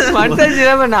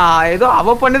நான் ஏதோ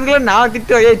அவ பண்ணதுக்குள்ள நான்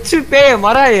திட்டு எச்சு பே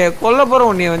மராய கொல்ல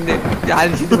போறோம் உன்னை வந்து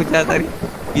ஜாலி சிட்டு வச்சா சரி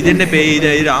இது என்ன பேய்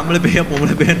இது ஆம்பளை பேயா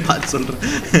பொம்பளை பேயான்னு பார்த்து சொல்றேன்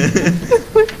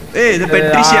ஏய் இது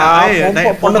பெட்ரிஷியா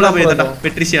பொம்பளை பேய் தான்டா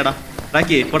பெட்ரிஷியாடா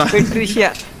ராக்கி போடா பெட்ரிஷியா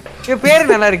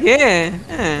பேர் நல்லா இருக்கு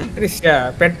பெட்ரிஷியா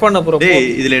பெட் பண்ண ப்ரோ டேய்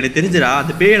இதுல எனக்கு தெரிஞ்சடா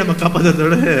அந்த பேயை நம்ம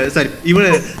காப்பாத்துறதோட சரி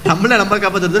நம்மள நம்ம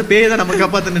காப்பாத்துறதோட பேயை தான் நம்ம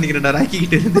காப்பாத்தணும்னு நினைக்கிறேன்டா ராக்கி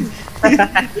கிட்ட இருந்து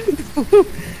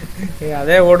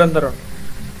அதே ஓடு வந்துரும்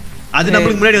அது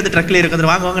நமக்கு முன்னாடி வந்து ட்ரக்ல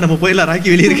இருக்கு வாங்க நம்ம போயிடலாம்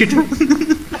ராக்கி வெளியே இருக்கட்டும்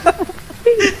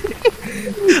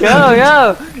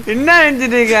என்ன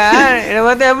நினைச்சிட்டு இருக்க என்ன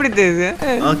பார்த்தா எப்படி தெரியுது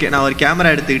ஓகே நான் ஒரு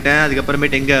கேமரா எடுத்துக்கிட்டேன்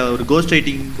அதுக்கப்புறமேட்டு எங்க ஒரு கோஸ்ட்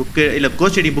ரைட்டிங் புக்கு இல்ல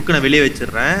கோஸ்ட் ரைட்டிங் புக்கு நான் வெளியே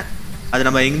வச்சிடுறேன் அது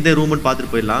நம்ம எந்த ரூம்னு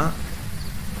பார்த்துட்டு போயிடலாம்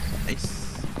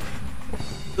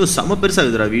செம்ம பெருசா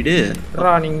இருக்குதுடா வீடு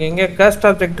நீங்க எங்க கஸ்ட்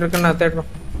ஆப்ஜெக்ட் இருக்குன்னு நான் தேடுறேன்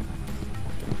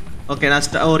ஓகே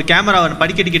நான் ஒரு கேமரா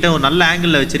படிக்கட்டு கிட்ட ஒரு நல்ல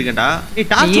ஆங்கிள் வச்சிருக்கேன்டா நீ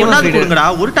டார்ச் ஒண்ணாது கொடுங்கடா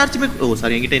ஒரு டார்ச்சுமே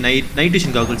சாரி என்கிட்ட நைட்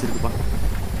விஷன் காகல்ஸ் இருக்குப்பா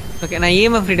ஓகே நான்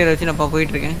EMF ரீடர் வச்சு நான்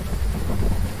போயிட்டு இருக்கேன்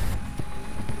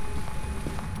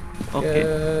ஓகே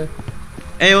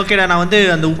ஏய் ஓகேடா நான் வந்து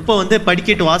அந்த உப்பை வந்து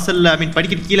படிக்கட்டு வாசல்ல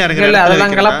படிக்கட்டு கீழ இறங்குற இடத்துல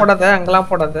அங்கலாம்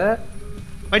போடாத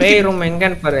பேய் ரூம்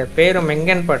எங்கன்னு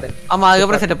பாரு ஆமா அதுக்கு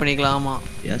அப்புறம் செட்டப் பண்ணிக்கலாம் ஆமா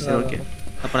சரி ஓகே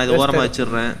அப்ப நான் இத ஓரமா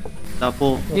வச்சிடுறேன் அப்போ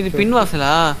இது பின்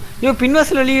வாசலா? ஐயோ பின்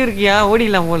வாசல் வழியே இருக்கியா?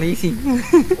 ஓடிடலாம் போல ஈஸி.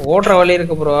 ஓடுற வழி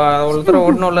இருக்கு ப்ரோ. அவ்வளவு தூரம்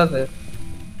ஓடணும்ல அது.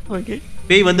 ஓகே.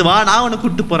 பேய் வந்து வா நான் உன்னை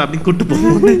கூட்டு போறேன் அப்படி கூட்டு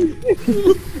போறேன்.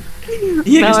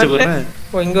 ஏன் கஷ்டப்படுற?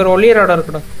 ஓ இங்க ஒரு ஒளியர் இடம்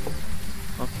இருக்குடா.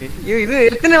 ஓகே. ஐயோ இது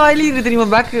எத்தனை வழி இருக்கு தெரியுமா?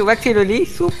 பேக் சைடு வழி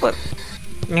சூப்பர்.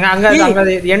 நீங்க அங்க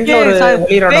எண்ட்ல ஒரு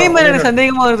ஒளியர் இடம். பேய் மேல எனக்கு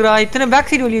சந்தேகமா இருக்குடா. இத்தனை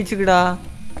பேக் சைடு வழி வச்சுக்குடா.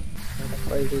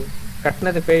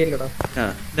 கட்டனது பேய் இல்லடா.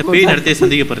 இந்த பேய் நடத்தே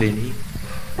சந்தேகப்படுறே நீ.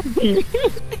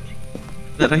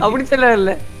 அப்படி சொல்ல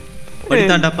இல்ல.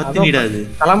 படிதாண்டா பத்தினிடா அது.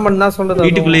 கிளம்பன்னு தான் சொல்லுது.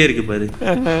 வீட்டுக்குள்ளே இருக்கு பாரு.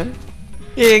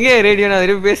 எங்க ரேடியோ நான்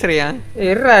திருப்பி பேசுறியா?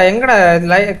 இருடா எங்கடா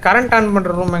கரண்ட் ஆன்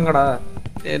பண்ற ரூம் எங்கடா?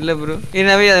 இல்ல ப்ரோ.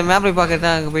 என்னவே அந்த மேப்ல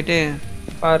பார்க்கறதா அங்க போயிட்டு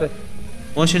பாரு.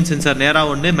 மோஷன் சென்சார் நேரா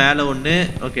ஒண்ணு மேல ஒண்ணு.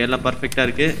 ஓகே எல்லாம் பெர்ஃபெக்ட்டா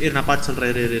இருக்கு. இரு நான் பார்த்து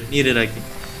சொல்றேன். இரு நீர் ராக்கி.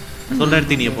 சொல்ற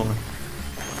இடத்துக்கு நீங்க போங்க.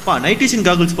 பா நைட் விஷன்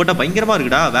காகுல்ஸ் போட்டா பயங்கரமா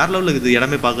இருக்குடா. வேற லெவல்ல இருக்குது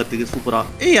இடமே பார்க்கிறதுக்கு சூப்பரா.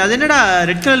 ஏய் அது என்னடா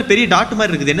ரெட் கலர்ல பெரிய டாட்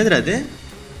மாதிரி இருக்குது. என்னதுடா அது?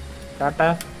 டாடா.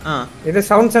 இது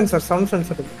சவுண்ட்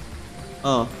சென்சர்.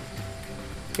 ஓ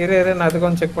இரு நான் அது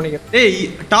கொஞ்சம் செக் பண்ணிக்கிறேன். டேய்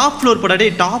டாப் ஃப்ளோர் போடா.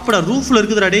 டேய் டாப்டா ரூஃப்ல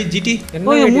இருக்குதுடா. டேய் ஜிடி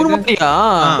என்ன மூணு மாடியா?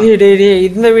 டேய்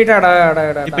இந்த வீடாடா.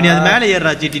 இப்போ நீ அது மேல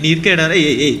ஏறடா ஜிடி. நீ இருக்க இடம்.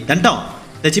 ஏய் தண்டம்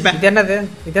தச்சிப்பா. இது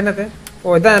என்னது?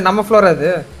 ஓ இதான் நம்ம ஃப்ளோர்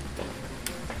அது.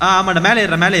 ஆமாடா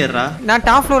மேல ஏறடா. நான்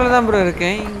டாப் ஃப்ளோர்ல தான் ப்ரோ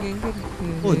இருக்கேன். இங்க எங்க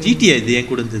இருக்கு? ஓ ஜிடி இது ஏன்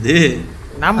கூட இருந்தது?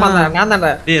 நான்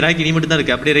தான்டா. டேய் ராக்கி நீ மட்டும் தான்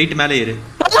இருக்க. அப்படியே ரைட் மேல ஏறு.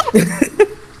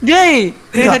 டேய்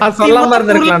சொல்லாம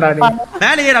இருந்திருக்கலாம்டா நீ.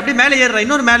 மேல ஏறு அப்படியே மேல ஏறடா.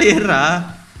 இன்னொரு மேல ஏறுடா.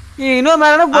 இன்னொரு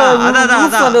மேலனா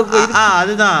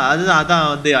அதான்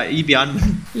வந்து ஈபி ஆன்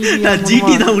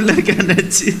ஜிடி தான் உள்ள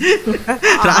இருக்கேன்னுச்சு.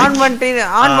 ஆன் பண்ணிட்டேன்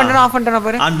ஆஃப் பண்ணிட்டேன்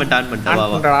பாரு. ஆன் பண்ணிட்டேன்.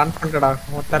 ஆன் பண்ணிட்டடா.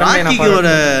 ராக்கிக்கு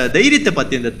ஒரு தைரியத்தை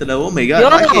பத்தி இந்த இடத்துல. ஓ மை காட்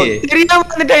ராக்கி தெரியாம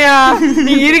வந்துட்டயா?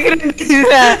 நீ இருக்கிற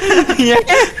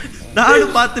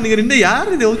நானும் பார்த்து நீங்க ரெண்டு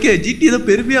யார் இது? ஓகே ஜிடி ஏதோ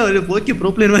பெருமையா ஓகே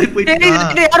ப்ரோ பிளேயர் மாதிரி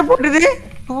போயிட்டு யார் போட்டுது?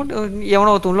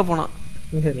 எவனோ ஒருத்த உள்ள போனான்.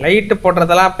 லைட்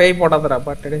போடுறதெல்லாம் பேய் போடாதடா.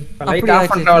 பட் லைட்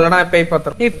ஆஃப் பண்றவளனா பேய்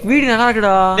பாத்துற. ஏய் வீடு நல்லா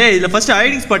இருக்குடா. டேய் இதுல ஃபர்ஸ்ட்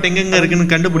ஹைடிங் ஸ்பாட் எங்க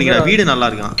இருக்குன்னு கண்டுபிடிங்கடா. வீடு நல்லா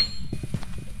இருக்கான்.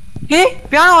 ஏய்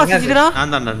பியானோ வாசிச்சுடா.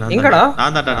 நான் தான்டா. எங்கடா?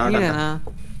 நான் தான்டா.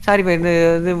 சாரி பை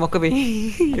இது மொக்க பை.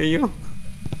 ஐயோ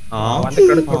வந்து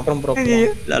கடக்கு அப்புறம் ப்ரோ.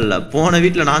 இல்ல போன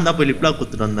வீட்ல நான் தான் போய் லிப்லா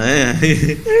குத்துட்டு வந்தேன்.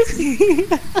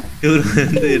 இவரு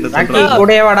வந்து என்ன சொல்றாரு?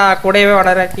 கூடவே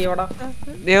வாடா ராக்கி வாடா.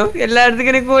 தேவ் எல்லா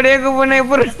இடத்துக்கும் கூடவே போனே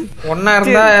போற. ஒண்ணா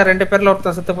இருந்தா ரெண்டு பேர்ல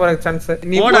ஒருத்தன் செத்து போற சான்ஸ்.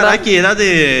 நீ போடா ராக்கி ஏதாவது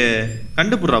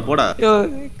கண்டுபிடுறா போடா. ஐயோ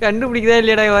கண்டுபிடிக்கதா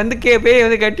இல்லடா. வந்து பேய்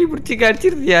வந்து கட்டி பிடிச்சி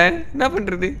கடிச்சிருதியா? என்ன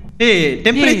பண்றது? ஏய்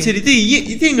டெம்பரேச்சர்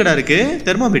இது எங்கடா இருக்கு?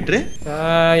 தெர்மோமீட்டர்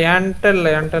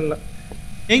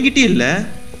என்கிட்ட இல்ல.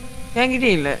 என்கிட்ட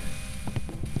இல்ல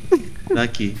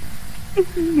ராக்கி.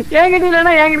 என்கிட்ட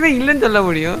இல்லனா என்கிட்ட இல்லன்னு சொல்ல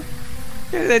முடியும்.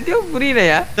 சத்தியம்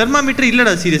புரியலையா? தெர்மோமீட்டர்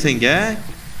இல்லடா சீரியஸா இங்க.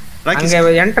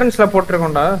 அங்க என்ட்ரன்ஸ்ல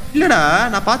போட்டுருக்கோம்டா. இல்லடா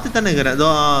நான் பார்த்து தானே இருக்கறேன்.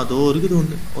 அதோ இருக்குது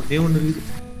ஒண்ணு. ஒண்ணு இருக்குது.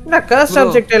 என்ன கர்ஸ்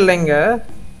ஆப்ஜெக்ட் இல்ல இங்க.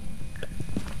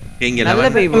 எங்க நல்ல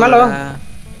பேய் போல.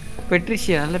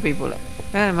 பெட்ரிஷியா நல்ல பேய் போல.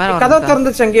 மேல கதவு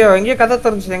திறந்துச்சு. எங்க கதவு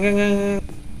திறந்துச்சு. எங்க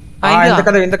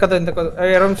இந்த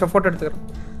கதவு யாரும் போட்டோ எடுத்துக்கறேன்.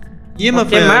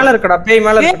 EMF மேல இருக்குடா. பேய்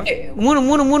மேல இருக்கு.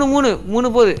 3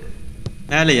 போகுது.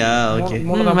 மேலயா? ஓகே.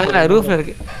 மேல ரூஃப்ல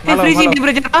இருக்கு. ஃப்ரீசிங்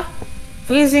டெம்பரேச்சரா?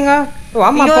 ஃப்ரீசிங்கா?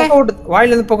 ஆமா புகை வருது.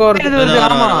 வாயில இருந்து புகை வருது.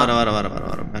 ஆமா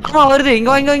ஆமா வருது.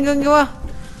 இங்க வா.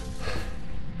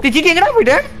 டிஜிடி எங்கடா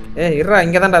போயிட்ட? ஏய் இருடா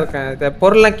இங்க தான்டா இருக்கேன். இந்த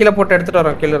பொருள்லாம் கீழ போட்டு எடுத்துட்டு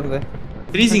வரேன் கீழ இருந்து.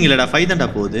 ஃப்ரீசிங் இல்லடா 5 தான்டா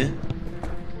போகுது.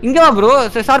 இங்க வா ப்ரோ.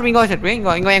 சார் இங்க வா சார். இங்க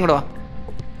வா எங்கடா வா.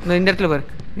 இந்த இடத்துல பாரு.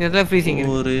 இந்த இடத்துல ஃப்ரீசிங்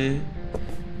ஒரு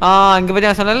இங்க பத்தி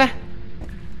நான் சொன்னல.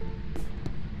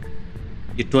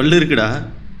 இது 12 இருக்குடா.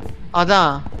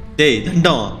 அதான். டேய்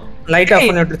தண்டம். லைட் ஆஃப்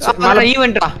பண்ணி விட்டுச்சு. மேல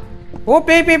ஈவென்ட்ரா. ஓ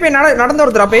பேய் நடந்து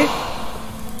வருதுடா. பேய்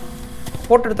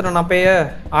போட்டு எடுத்துறேன் நான் பேய.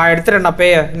 எடுத்துறேன் நான்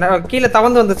பேய. கீழ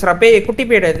தவந்து வந்துச்சுடா. பேய் குட்டி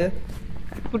பேய்டா இது.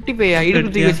 குட்டி பேயா? இடுப்பு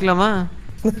தூக்கி வச்சுக்கலாமா?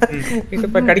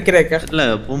 இடுப்பு கடிக்கிறேக்க. இல்ல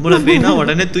பொம்பளை பேய்னா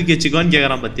உடனே தூக்கி வச்சுக்கோன்னு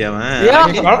கேக்குறான் பாத்தியா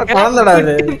அவன். குழந்தைடா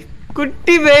இது.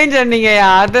 குட்டி பேய்ன்னு சொன்னீங்க.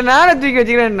 அதனால தூக்கி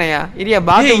வச்சுக்கிறேன்யா. இரியா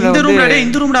பாத்ரூம்ல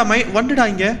இந்த ரூம்டா வந்துடா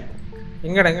இங்க.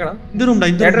 எங்கடா இந்த ரூம்டா.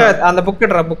 அந்த புக்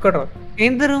எடுறா.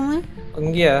 எந்த ரூம்?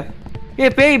 இங்கயா?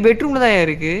 ஏய் பேய் பெட்ரூம்ல தான்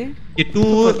இருக்கு.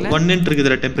 2-1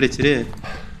 இருக்குதுடா டெம்பரேச்சர்.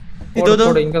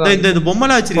 இந்த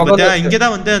பொம்மலா வச்சிருக்கு பாத்தியா? இங்க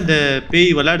தான் வந்து அந்த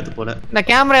பேய் விளையாடுது போல. நான்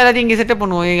கேமரா எல்லாத்தையும் இங்க செட்டப்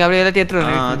பண்ணுவோம். இங்க அப்படியே எல்லாத்தையும்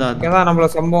ஏத்துறேன். அதான் நம்மள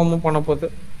சம்பவமும் பண்ண போகுது.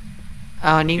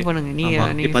 நீங்க பண்ணுங்க.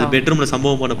 நீங்க இப்ப பெட்ரூம்ல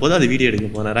சம்பவம் பண்ண போது அது வீடியோ எடுக்க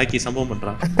போறேன். ராக்கி சம்பவம்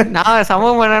பண்றான். நான்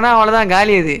சம்பவம் பண்ணனா அவ்வளவுதான்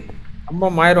காலி அது.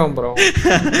 சம்பவம் ஆயிரும் ப்ரோ.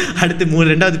 அடுத்து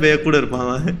 2வது பேய் கூட இருப்பான்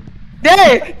அவன்.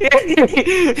 டேய்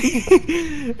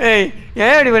ஏய்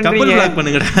ஏன் இப்படி பண்றீங்க? கப்பல் பிளாக்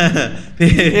பண்ணுங்கடா.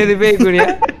 இது பேய் குடியா?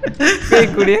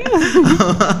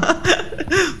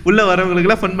 உள்ள வரவங்களுக்கு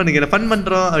எல்லாம் ஃபன் பண்ணுங்க ஃபன்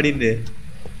பண்றோம் அப்படின்னு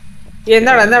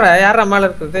என்னடா யாரா மேல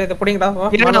இருக்குது இத புடிங்கடா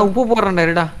நான் உப்பு போடுறேன்டா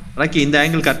இருடா ராக்கி இந்த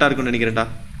ஆங்கிள் கரெக்ட்டா இருக்கும்னு நினைக்கிறேன்டா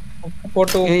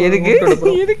போட்டு எதுக்கு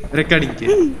ரெக்கார்டிங்க்கு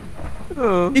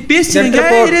நீ பேசுறீங்க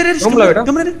ரூம்ல விடு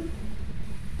கமரே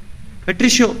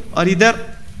பெட்ரிஷியோ are you there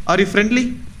are you friendly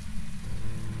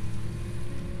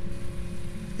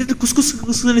இது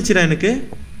குஸ்குஸ்னு நினைச்சறேன் எனக்கு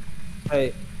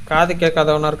ஏய் காது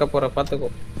கேட்காதவனா இருக்க போற பாத்துக்கோ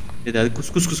இது அது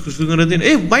குஸ்குஸ்ங்கிறது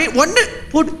ஏய் 1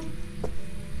 போடு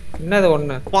என்னது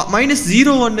 1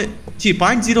 -01 சி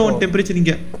 0.01 டெம்பரேச்சர்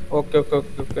இங்க ஓகே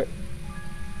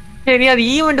சரி அது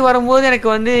ஈவென்ட் வரும்போது எனக்கு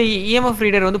வந்து EMF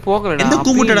ரீடர் வந்து போகலடா எந்த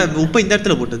கூமுட்டடா உப்பு இந்த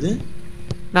இடத்துல போட்டது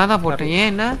நான் தான் போட்டேன் ஏன்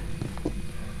என்ன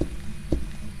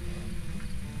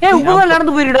ஏய் உப்புல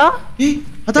நடந்து போயிடுடா ஏய்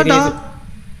அதான்டா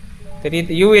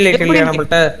தெரியுது யூவி லைட் இல்ல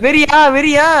நம்மள்ட்ட வெரியா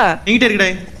எங்கிட்ட இருக்குடா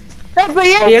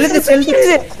ஏய் எழுது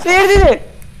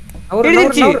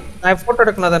நான் போட்டோ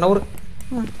எடுக்கணும் அத நவுர்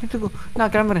எடுத்துக்கோ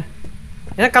நான் கிளம்பறேன்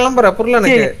என்ன கிளம்பற புரியல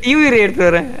எனக்கு யூவி ரே எடுத்து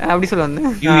வரேன் அப்படி சொல்ல வந்தேன்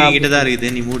யூவி கிட்ட தான்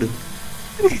இருக்குது நீ மூடு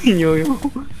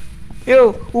யோ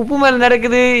உப்பு மேல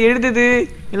நடக்குது எழுதுது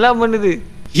எல்லாம் பண்ணுது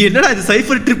என்னடா இது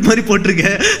சைஃபர் ட்ரிப் மாதிரி போட்டுருக்க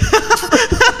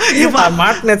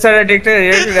மாட் நெட்ஸா டிடெக்டர்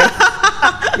எழுதுடா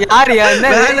யாரியா என்ன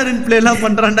வேலரன் ப்ளே எல்லாம்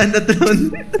பண்றான்டா இந்த இடத்துல வந்து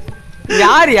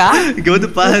யாரியா இங்க வந்து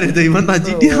பாரு இவன் தான்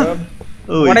ஜிடியா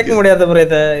உடைக்க முடியாது ப்ரோ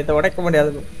இத உடைக்க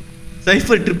முடியாது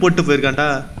சைஃபர் ட்ரிப் போட்டு போயிருக்கான்டா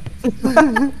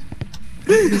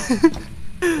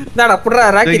டடா புட்றா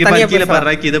ராக்கி தனியா கீழ பாரு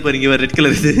ராக்கி இத பாருங்க இவ ரெட்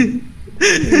கலர் இது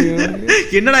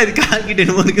என்னடா இது கால் கிட்ட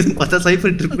என்னமோ இருக்குது பார்த்தா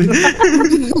சைஃபர் ட்ரிப்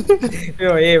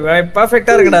ஐயோ ஏய்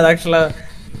பெர்ஃபெக்ட்டா இருக்குடா ஆக்சுவலா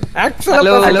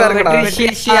பெர்ஃபெக்ட்டா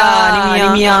இருக்குடா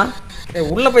அனிமியா ஏய்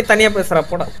உள்ள போய் தனியா பேசுறா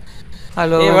போடா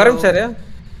ஹலோ ஏய் வரும் sir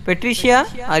Patricia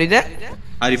are you there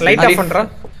light off பண்றா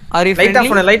ஆர் யூ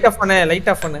லைட்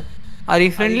ஆஃப் பண்ணு ஆர்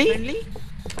யூ ஃப்ரெண்ட்லி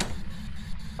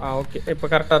ஓகே இப்போ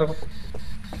கரெக்ட்டா இருக்கும்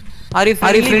ஆர் யூ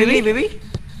ஃப்ரெண்ட்லி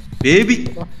பேபி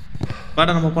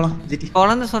வாடா நம்ம போலாம் ஜிடி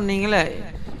குழந்தை சொன்னீங்களே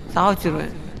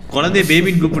சாவச்சிருவேன் குழந்தை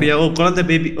பேபின்னு கூப்பிடியாவோ குழந்தை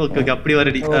பேபி ஓகே அப்படி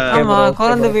வரடி ஆமா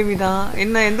குழந்தை பேபி தான்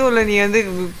என்ன எந்த ஊர்ல நீ வந்து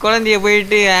குழந்தைய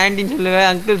போயிட்டு ஆன்ட்டின்னு சொல்லுவ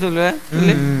அங்கிள் சொல்லுவ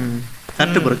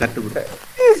கரெக்ட் ப்ரோ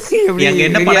நீங்க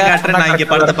என்ன படம் காட்டுற நான் இங்க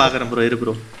படத்தை பாக்குறேன் ப்ரோ இரு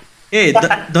ப்ரோ ஏய்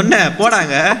தொன்ன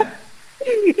போடாங்க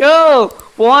யோ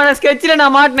போன ஸ்கெட்ச்ல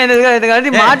நான் மாட்டனே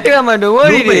இதுக்கு மாட்டவே மாட்டேன்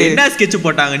ஓடிடு என்ன ஸ்கெட்ச்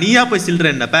போட்டாங்க நீயா போய் சில்ற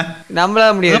என்னப்பா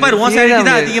நம்மள முடியாது பாரு உன் சைடு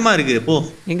தான் அதிகமா இருக்கு போ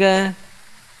எங்க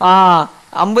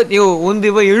 50 ஒந்து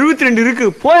 72 இருக்கு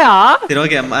போயா சரி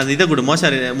ஓகே அது இத குடு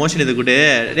மோஷன் இத குடு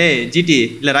டேய் ஜிடி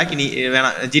இல்ல ராக்கி நீ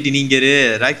வேணாம் ஜிடி நீங்க இரு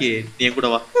ராக்கி நீ என் கூட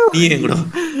வா நீ என் கூட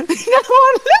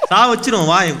சா வச்சிரும்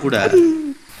வா என் கூட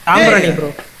தாம்பரணி ப்ரோ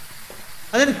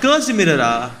அது க்ளோஸ்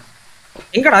மிரரா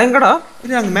எங்கடா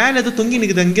இது அங்க மேல ஏதோ தொங்கி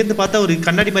நிக்குது அங்க இருந்து பார்த்தா ஒரு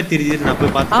கண்ணாடி மாதிரி தெரியுது நான்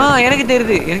போய் பார்த்தேன் எனக்கு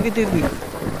தெரியுது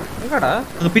எங்கடா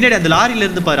அங்க பின்னாடி அந்த லாரியில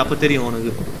இருந்து பாரு அப்ப தெரியும்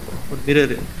உனக்கு ஒரு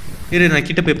மிரர் இரு நான்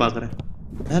கிட்ட போய் பார்க்கறேன்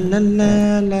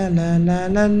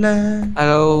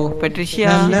ஹலோ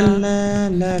பெட்ரிஷியா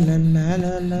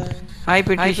ஹாய்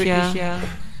பெட்ரிஷியா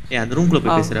ஏய் அந்த ரூம்க்குள்ள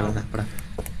போய் பேசுறேன் வேணா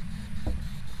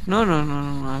நோ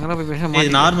அங்க போய் பேச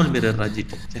இது நார்மல் மிரர்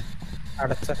ராஜிட்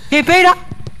அடச்ச ஏய் பேடா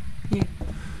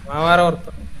வேற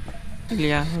ஒருத்தர்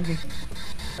இல்லையா ஓகே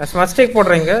மஸ்டேக்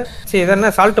போடுறீங்க சரி இது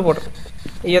என்ன சால்ட் போடுறேன்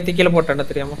ஐயோ கீழ போட்டேன்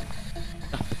தெரியாம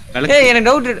ஏய் எனக்கு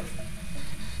doubt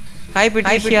hi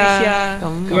Patricia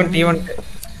event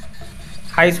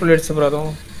hi சொல்லிடுச்சு ப்ரோ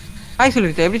அதுவும் ஹாய்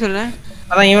சொல்லிடுச்சு எப்படி சொல்றேன்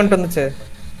அதான் ஈவென்ட் வந்துச்சு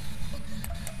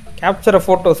கேப்சர்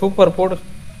போட்டோ சூப்பர் போடு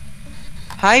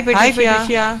hi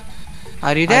Patricia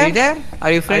Are you there?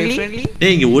 Are you friendly?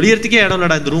 டேய் இங்க ஒளியறதுக்கே இடம்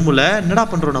இல்லடா இந்த ரூம்ல என்னடா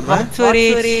பண்றோம் நம்ம sorry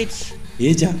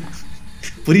ஏஜா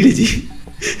புரியல ஜி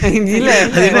இல்ல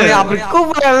அப்படி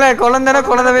கூப்பிடல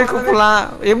குழந்தைவே கூப்பிடலாம்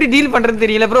எப்படி டீல் பண்றது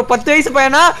தெரியல ப்ரோ 10 வயசு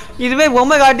பையனா இதுவே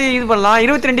பொம்மை காட்டி இது பண்ணலாம்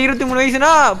 22 23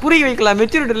 வயசுனா புரிய வைக்கலாம்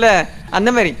மெச்சூரிட்டி இல்ல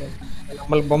அந்த மாதிரி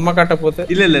நம்ம பொம்மை காட்ட போகுது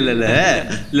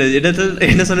இல்ல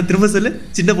என்ன சொன்ன திரும்ப சொல்லு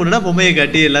சின்ன பொண்ணுனா பொம்மையை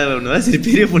காட்டி எல்லாம் பண்ணுவா சரி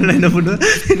பெரிய பொண்ணுனா என்ன பண்ணுவா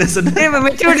என்ன சொன்ன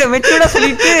மெச்சூர்டா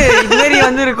சொல்லிட்டு இது மாதிரி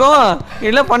வந்து இருக்கும்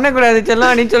இதெல்லாம் பண்ண கூடாது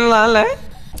செல்லம் நீ சொல்லலாம்ல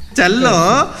செல்லம்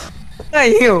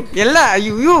ஐயோ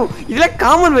ஐயோ இதுல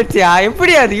காமன் வெச்சியா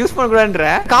எப்படி அது யூஸ் பண்ண கூடாதுன்ற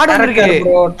கார்டு இருக்கு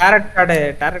ப்ரோ டைரக்ட்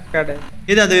கார்டு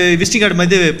இது அது விசிட்டிங் கார்டு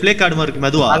மாதிரி ப்ளே கார்டு மாதிரி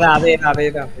இருக்கு அதுவா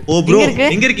அதேதான் ஓ ப்ரோ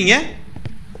எங்க இருக்கீங்க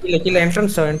இல்ல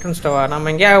என்ட்ரன்ஸ் வா நாம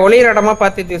எங்க ஒளிர இடமா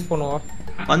பார்த்து யூஸ் பண்ணுவோம்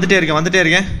வந்துட்டே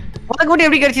இருக்கேன் உனக்கு மட்டும்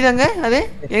எப்படி கிடைச்சிதாங்க அது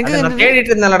எங்க நான்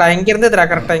தேடிட்டு இருந்தேன்டா இங்க இருந்ததுடா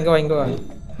கரெக்ட்டா இங்க வா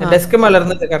டெஸ்க் மேல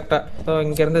இருந்தது கரெக்ட்டா சோ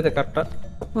இங்க இருந்தது கரெக்ட்டா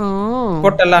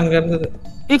போட்டல அங்க இருந்தது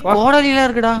கோடலில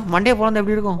இருக்குடா மண்டே போறத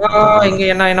எப்படி இருக்கும் இங்க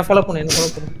என்ன ஃபாலோ பண்ணு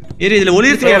ஏறி இதுல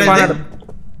ஒளிர்த்து இடம்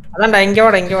அதான்டா இங்க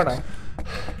வாடா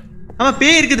ஆமா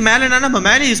பேய் இருக்குது மேல என்ன நம்ம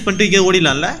மேலே யூஸ் பண்ணிட்டு இங்க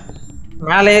ஓடிடலாம்ல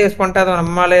மேலே யூஸ் பண்ணிட்டு அது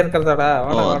நம்ம மேலே இருக்கிறதாடா.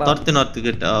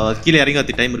 நார்த்துக்கு கீழே இறங்கி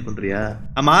வரது டைம் இருக்குன்றியா?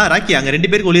 ஆமா ராக்கி, அங்க 2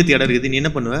 பேருக்கு ஒளியத்து இடம் இருக்குது, நீ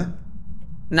என்ன பண்ணுவ?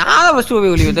 நான் ஃபர்ஸ்ட்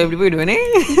போய் ஒளியத்து இப்படி போயிடுவேனே.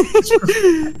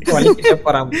 வலிக்கிட்டே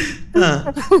போறான்.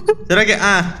 சரி ஓகே.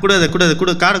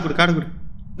 குடு காடு குடு.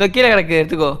 இந்த கீழே கிடக்கு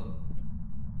எடுத்துக்கோ.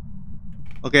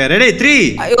 Okay ready 3.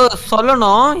 ஐயோ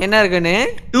சொல்லணும் என்ன இருக்குன்னு.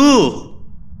 2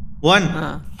 1.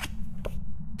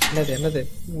 என்னது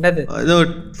ஏதோ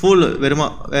ஃபுல் வெறுமா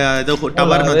ஏதோ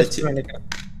டவர்னு வந்துச்சு.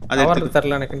 அது எடுத்து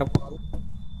தரல எனக்கு. என்ன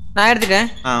நான் எடுத்துட்டேன்.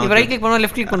 இப்போ ரைட் கிளிக் பண்ணுமா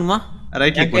லெஃப்ட் கிளிக் பண்ணுமா?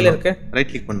 ரைட் கிளிக் கையில இருக்கு.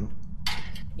 ரைட் கிளிக் பண்ணு.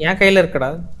 என் கையில இருக்குடா.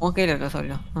 உன் கையில இருக்கா? சாரி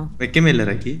வைக்கவே இல்ல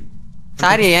ராக்கி.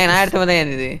 சாரி நான் எடுத்த மாதிரி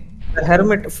இருந்தது.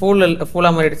 ஹெர்மிட்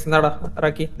ஃபூலா மாறிடுச்சு. இந்தாடா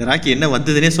ராக்கி. இந்த ராக்கி என்ன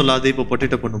வந்ததுனே சொல்லாது, இப்போ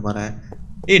பொட்டேட்டோ பண்ணு பாரு.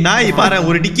 ஏய் நாய் பாரு,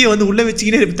 ஒரு டிக்கிய வந்து உள்ள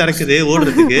வெச்சிக்கினே தரக்குது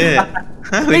ஓடுறதுக்கு.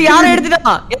 யார்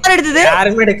எடுத்துட்டா? யார் எடுத்தது?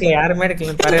 யாருமே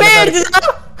எடுக்கல. பேய் எடுத்ததா?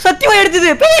 சத்தியமா எடுத்தது.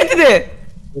 பேய் எடுத்தது.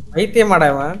 பைத்தியமாடா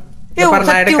அவன். பாரு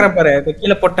நான் எடுக்கறேன் பாரு. இப்ப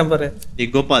கீழ போட்டேன் பாரு. நீ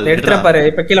கோபால் எடுத்துறேன் பாரு.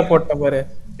 இப்ப கீழ போட்டேன் பாரு.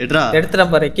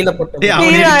 எடுத்துறேன் பாரு. கீழ போட்டேன். டேய்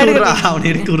அவன்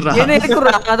எடுத்து விடுறா. என்ன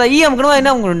எடுக்குறா? அத ஈ அம்கணும்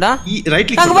என்ன அம்கணும்டா? ரைட்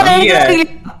கிளிக் பண்ணு.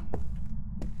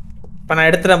 இப்ப நான்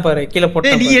எடுத்துறேன் பாரு. கீழ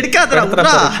போட்டேன். டேய் நீ எடுக்காதடா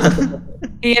விட்றா.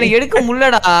 எனக்கு எடுக்க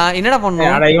முடியலடா. என்னடா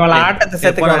பண்ணனும்? அட இவள ஆட்டத்தை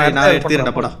செத்துக்கோ. நான்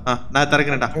எடுத்துறேன்டா போடா. நான்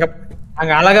தரக்கறேன்டா.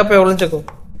 அங்க அழகா போய் ஒளிஞ்சுக்கோ.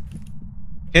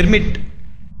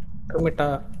 ஹெர்மிட்டா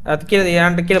அது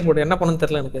கீழ போடு. என்ன பண்ணனும்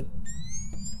தெரியல எனக்கு.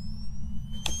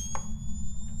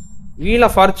 Wheel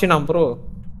of ஃபார்ச்சூனா bro.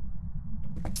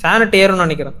 சானிட்டி ஏறும்னு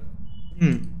நினைக்கிறேன்.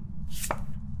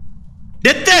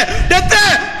 டெத்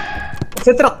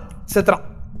செத்துறான்.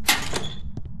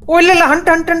 ஓ இல்ல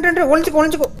ஹண்ட்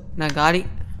ஒளிஞ்சுக்கோ. நான் காடி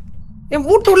ஏன்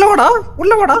மூட்டு உள்ள வாடா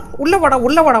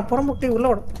புறமுட்டி உள்ள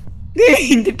வாடா.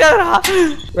 டேய் திட்டாதடா.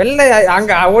 வெள்ளை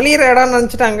அங்க ஒளியற இடம்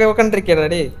நினைச்சிட்டு அங்க உட்கார்ந்திருக்கேடா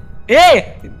டேய். ஏய்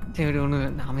சரி ஒண்ணு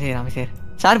ராமசே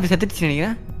சார் செத்துச்சு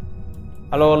நினைக்கிறேன்.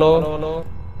 ஹலோ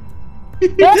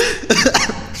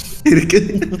இருக்கு.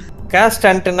 காஸ்ட்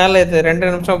அண்டனால இது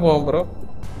 2 நிமிஷம் போகும் ப்ரோ.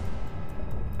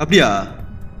 அப்படியே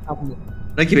ஆமா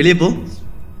ராக்கி வெளிய போ.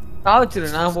 காவச்சிரு.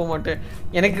 நான் போக மாட்டேன்.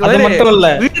 எனக்கு அது மட்டும் இல்ல.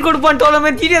 வீட்டு கொடுப்பான் டோலமே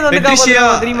டீரியஸ் வந்து காப்பாத்துறா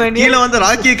தெரியுமா? கீழ வந்து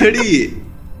ராக்கியை கடி.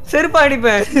 செருப்பா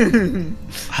அடிப்பேன்.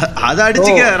 அத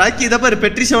அடிச்சுக்க ராக்கி. இத பாரு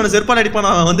பெட்ரிஷா அவன செருப்பால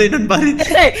அடிப்பானா வந்து என்னன்னு பாரு.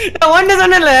 நான் ஒண்ணே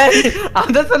சொன்னல.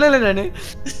 அத சொல்லல நானு.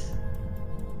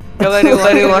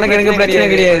 கவரு உனக்கு எனக்கு பிரச்சனை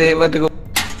கிடையாது பாத்துக்கோ.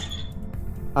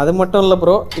 அது மட்டும் இல்ல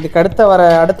ப்ரோ. இதுக்கு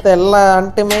அடுத்த எல்லா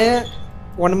அண்ட்டுமே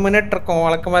 1 மினிட் இருக்கும்.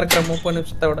 வழக்கமா இருக்கிற 30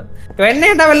 நிமிஷத்தை விட.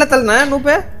 என்னடா வெள்ளத்தல்னா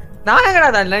நூபே? நான் எங்கடா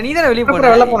தான்ல நீ தான வெளிய போற.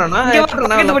 வெளிய போறேனா?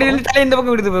 இந்த படி வந்து தலை இந்த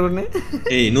பக்கம் விடுது பாருன்னு.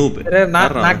 ஏய் நூப்.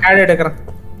 நான் கார்டு எடுக்கறேன்.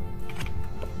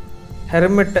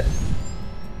 ஹெர்மிட்.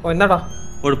 ஓ என்னடா?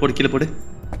 போடு கீழ போடு.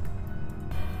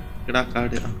 கடா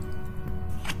கார்டு.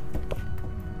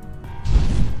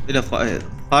 இல்ல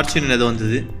ஃபார்ச்சூன் ஏதோ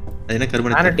வந்தது. அது என்ன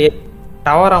கர்மனே? Sanity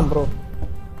டவராம் bro.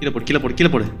 கீழ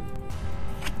போடு.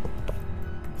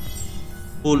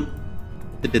 ஃபுல்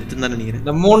டெத் தான் நினைக்கிறேன்.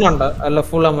 இந்த 3 ஆண்டா அல்ல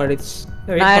ஃபுல்லா மாடிச்சு.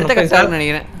 நான் எடுத்து கரெக்ட்டா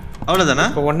நினைக்கிறேன். அவ்வளவுதானா?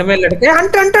 இப்போ ஒண்ணுமே இல்ல. எடுக்க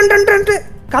ஹண்ட்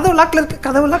கதவு லாக்ல இருக்கு.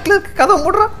 கதவு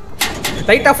மூடுறா.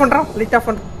 லைட் ஆஃப் பண்றா.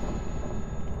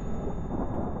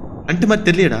 அண்ட் மாதிரி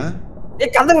தெரியலடா.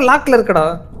 ஏய் கதவு லாக்ல இருக்குடா.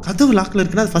 கதவு லாக்ல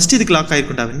இருக்குனா ஃபர்ஸ்ட் இதுக்கு லாக்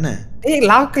ஆயிருக்கும்டா என்ன? ஏய்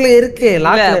லாக்ல இருக்கு.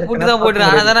 பூட்டு தான் போட்டு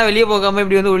நான் தான வெளிய போகாம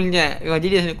இப்படி வந்து ஒளிஞ்சேன். இவன்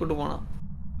ஜிடிஎஸ் கூட்டி போனான்.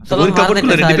 ஒரு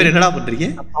கபட்ல 2 பேர் என்னடா பண்றீங்க?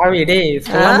 பாவி டேய்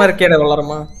சொல்லாம இருக்கேடா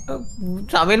வளரமா.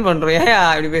 சமையல் பண்றோம். ஏன்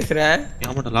இப்படி பேசுற?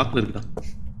 ஆமாடா லாக்ல இருக்குடா.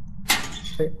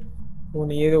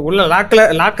 நீ உள்ள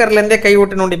லாக்கர்ல இருந்தே கை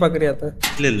விட்டு நோண்டி பாக்குறியா?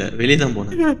 இல்ல வெளிய தான்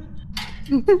போனேன்.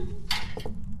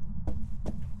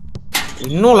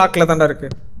 இன்னும் லாக்ல தான்டா இருக்கு.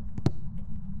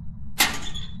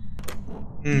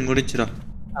 முடிச்சுடா.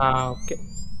 ஓகே.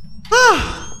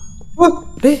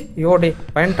 டேய் யோடே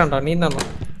பயன்டான்டா நீ தானா?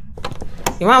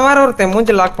 இவன் வேற ஒருத்தன்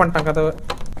மூஞ்சி லாக் பண்ணிட்டான் கதவை.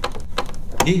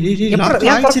 டேய் லாக்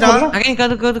ஆயிடுச்சுடா. அகைன்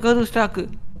கது ஸ்டாக்.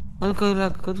 கது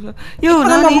லாக். யோ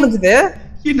நான் முடிஞ்சது.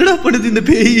 என்னடா பண்ணுது இந்த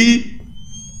பேய்?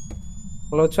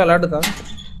 லோச்சா விளையாடுதா?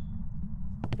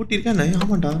 பூட்டி இருக்கானே.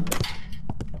 ஆமாடா.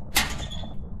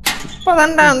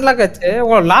 இப்பதான்டா அன்லாக் ஆச்சு.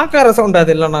 லாக் ஆற சவுண்ட்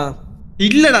அது இல்லனா?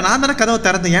 இல்லடா நான் தான கதவை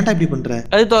திறந்தேன். ஏன்டா இப்படி பண்ற?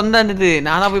 அது தொந்தாண்டது.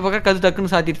 நானா போய் பார்க்க கது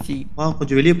டக்குன்னு சாத்திடுச்சு. வா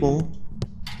கொஞ்சம் வெளிய போவோம்.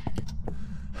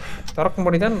 திறக்க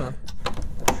முடியுதான்னா?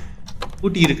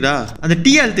 பூட்டி இருக்குடா. அந்த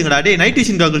டீ அழுத்துங்கடா. டேய் நைட்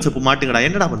விஷன் காகல்ஸ் அப்ப மாட்டுங்கடா.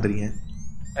 என்னடா பண்றீங்க?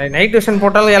 நைட் விஷன்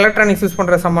போட்டாலும் எலக்ட்ரானிக்ஸ் யூஸ்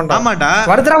பண்ற சம்பந்தம். ஆமாடா.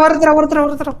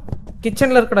 வருதுடா.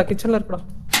 கிச்சன்ல இருக்குடா.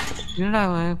 என்னடா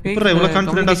பேய் இவ்வளவு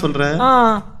கான்ஃபிடென்ட்டா சொல்ற?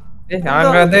 ஏய்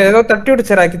அங்க அது ஏதோ தட்டி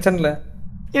விடுச்சறா கிச்சன்ல.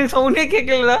 எனக்கு சவுண்டே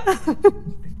கேட்கலடா.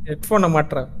 ஹெட்போனை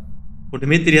மாட்றா.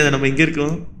 ஒண்ணுமே தெரியாது நம்ம எங்க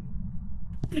இருக்கோம்.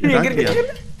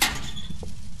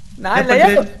 நான் இல்லையா?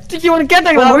 டிக்கி ஒன்னு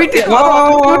கேட்டாங்களா வீட்டுக்கு?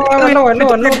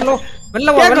 வெல்ல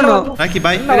வா வெல்ல வா ராக்கி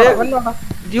பை வெல்ல வா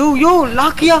யூ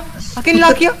லாக்கியா அகைன்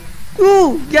லாக்கியா யூ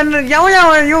என்ன யவயா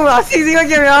யூ அசிசியா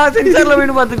கேயா சென்சார்ல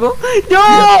வீடு பாத்துக்கோ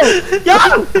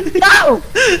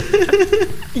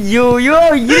யூ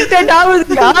இரிட்டேட்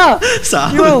ஆகுதுயா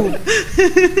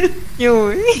யூ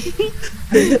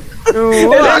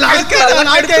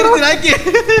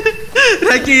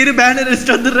ராக்கி இரு பேனர்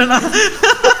எடுத்து வந்துடுறேனா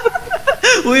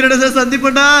உயிரோட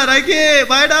சந்திப்பண்டா ராக்கி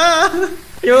பாய்டா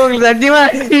உங்களுக்கு சத்தியமா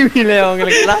இல்ல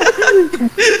உங்களுக்குலாம்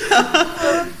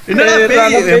என்னடா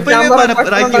பேய் எப்பவே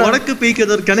ராக்கி உனக்கு பேய்க்கு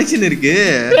ஒரு கனெக்ஷன் இருக்கு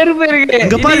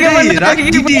இங்க பாரு ராக்கி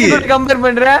ஜிடி கம்பேர்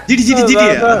பண்ற ஜிடி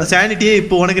அந்த சானிட்டியே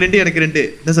இப்போ உனக்கு 2 எனக்கு 2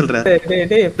 என்ன சொல்ற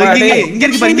இங்க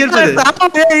இருக்கு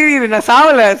பாரு நான்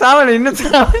சாவல இன்னும்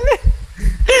சாவல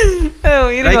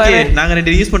ராக்கி நாங்க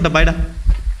 2 யூஸ் பண்ணிட்டோம் பாய்டா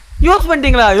யூஸ்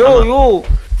பண்ணிட்டீங்களா யோ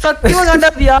சத்தியமா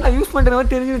கண்டாதியா யூஸ்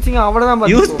பண்றவங்க தெரிஞ்சு வச்சீங்க அவ்வளவுதான்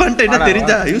பாத்து யூஸ் பண்ணிட்ட என்ன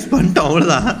தெரிஞ்சா யூஸ் பண்ணிட்டோம்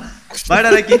அவ்வளவுதான் வாடா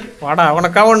ராக்கி வாடா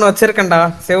உனக்கு ஒன்னு வச்சிருக்கேன்டா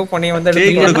சேவ் பண்ணி வந்து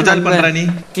எடுத்து குஜால் பண்றா நீ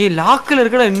ஏய் லாக்ல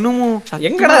இருக்கடா இன்னும்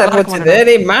எங்கடா வச்சது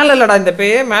டேய் மேல இல்லடா இந்த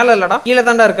பேய் மேல இல்லடா கீழ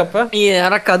தான்டா இருக்கப்ப ஏய்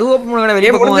அரக்க அது ஓபன் பண்ணடா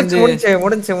வெளிய பக்கம் வந்து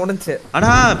முடிஞ்சு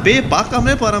அடா பேய்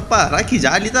பார்க்காமலே போறப்பா ராக்கி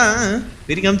ஜாலி தான்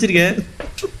வெரி காமிச்சிருக்க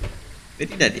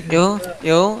வெரி டாடி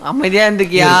யோ அமைதியா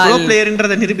இருந்துக்கியா ப்ரோ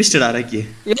பிளேயர்ன்றத நிரூபிச்சிட்டடா ராக்கி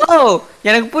யோ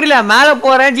எனக்கு புரியல மேல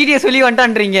போறேன் ஜிடிஏ சொல்லி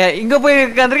வந்துட்டான்றீங்க இங்க போய்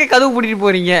உட்கார்ந்திருக்க கதவு பூட்டிட்டு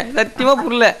போறீங்க சத்தியமா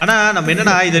புரியல ஆனா நம்ம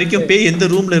என்னடா இது வரைக்கும் பேய் எந்த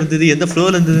ரூம்ல இருந்தது எந்த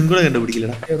ஃப்ளோர்ல இருந்ததுன்னு கூட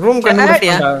கண்டுபிடிக்கலடா ரூம்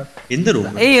கண்டுபிடிச்சா எந்த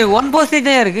ரூம் ஏய் 1%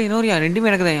 தான் இருக்கு இன்னொரு ரெண்டுமே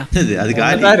எனக்கு தான் அது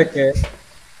காலி இருக்கு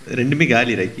ரெண்டுமே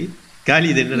காலி ராக்கி காலி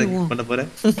இது என்ன பண்ண போற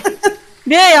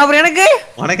டேய் அவர் எனக்கு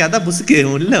அதான் புஸ்க்கு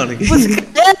இல்ல உனக்கு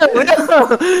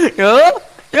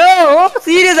யோ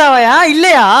சீரியஸாவயா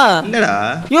இல்லையா இல்லடா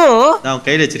யோ நான்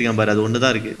கையில வச்சிருக்கேன் பாரு அது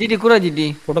ஒண்ணுதான் இருக்கு ஜிடி குரா ஜிடி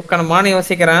புடுக்கனமான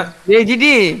யோசிக்கிறேன் டேய்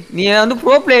ஜிடி நீ வந்து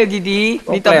ப்ரோ பிளேயர் ஜிடி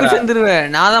நீ தப்பிச்சு வந்துருவே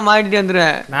நான் தான் மாட்டிட்டு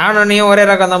வந்துருவேன் நானும் நீ ஒரே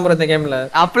ரகம் தான் இந்த கேம்ல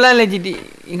அப்பலாம் இல்ல ஜிடி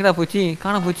எங்கடா போச்சு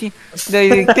காண போச்சு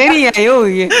இது தெரியும் ஐயோ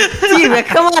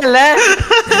வெக்கமா இல்ல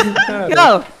யோ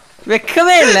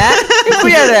வெக்கவே இல்ல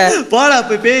எப்படியாத போடா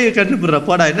போய் பேய் கண்டுபிடுறா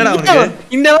போடா என்னடா உனக்கு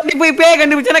இந்த வாட்டி போய் பேய்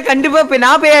கண்டுபிடிச்சா கண்டிப்பா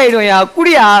நான் பேய் ஆயிடுவேன்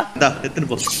அப்படியா எத்தனை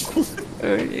போ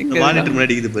மானிட்டர்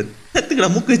முன்னாடி இது பாரு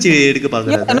எத்துக்கடா மூக்கு வச்சு எடுக்க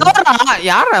பாக்குறா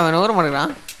யாரா அவன் ஓர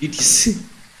மாட்டேங்கிறான் இட்ஸ்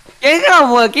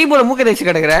எங்கடா கீபோர்ட்ல மூக்க தேய்ச்சி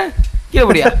கிடக்குற கீழே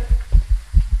படியா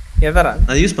எதரா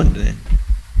நான் யூஸ் பண்றேன்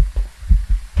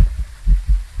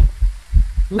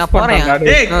நான் போறேன்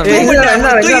ஏய்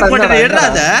தூக்கி போட்டு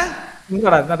எடுறாத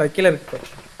இங்கடா கீழ இருக்கு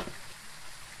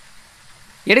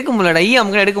எடுக்க முடியலடா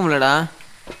அம்மா எடுக்க முடியலடா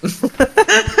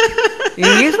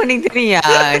யூஸ் பண்ணி தெரியா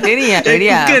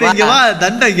ரெடியா இங்க வா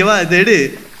தண்டை இங்க வா இது எடு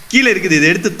கீழ இருக்குது இது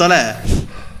எடுத்து தொலை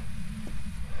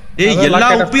ஏய் எல்லா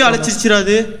உப்பையும்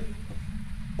அழைச்சிருச்சுறாது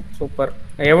சூப்பர்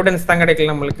எவிடன்ஸ் தான்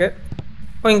கிடைக்கல நம்மளுக்கு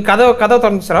இங்க கதவு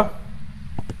திறந்துச்சுடா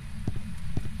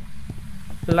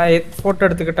எல்லாம் போட்டோ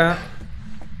எடுத்துக்கிட்டேன்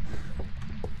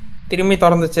திரும்பி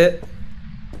திறந்துச்சு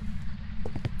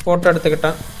போட்டோ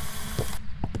எடுத்துக்கிட்டேன்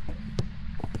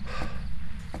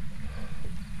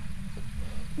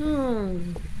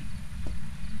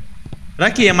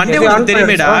ராக்கி என் மண்டே உனக்கு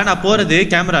தெரியுமேடா நான் போறது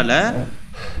கேமரால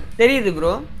தெரியுது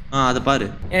ப்ரோ அத பாரு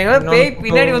எனக்கு பேய்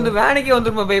பின்னாடி வந்து வேனைக்கே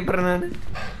வந்துருமா பயப்படுறேன் நான்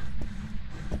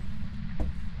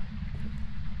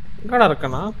எங்கடா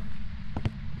இருக்கனா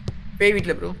பேய்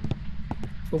வீட்ல ப்ரோ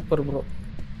சூப்பர் ப்ரோ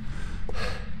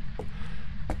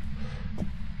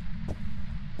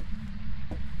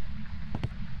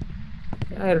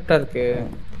இருட்டா இருக்கு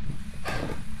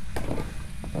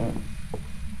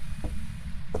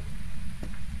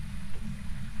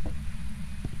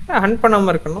ஹண்ட்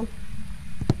பண்ணாம இருக்கணும்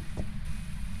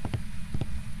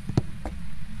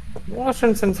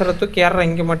மோஷன் சென்சரை தூக்கி யாரா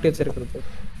இங்க மாட்டி வச்சிருக்கிறது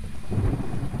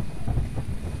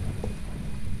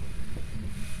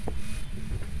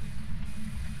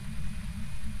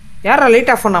யாரா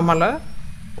லைட் ஆஃப் பண்ணாமல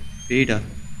வெயிட்டா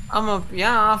ஆமா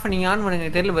ஏன் ஆஃப் நீங்க ஆன்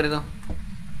பண்ணுங்க தெரியல பாருதோ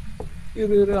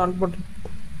இரு ஆன் பண்ணு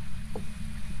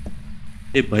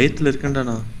ஏய் பயத்துல இருக்கேன்டா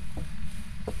நான்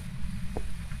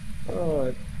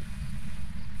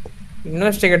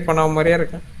இன்வெஸ்டிகேட் பண்ண மாதிரியே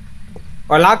இருக்கேன்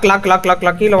lock lock lock lock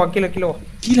lock கீழ வா கீழ வா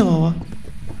கீழ வா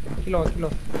கீழ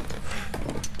வா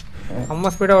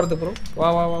அம்மா ஸ்பீடா வருது ப்ரோ வா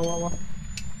வா வா வா வா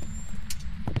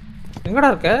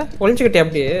எங்கடா இருக்க ஒளிஞ்சுக்கிட்டே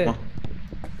அப்படியே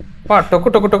பா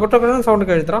டொக்கு டொக்கு டொக்கு டொக்குன்னு சவுண்ட்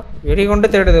கேட்குதுடா வெடி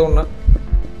கொண்டு தேடுது ஒண்ணு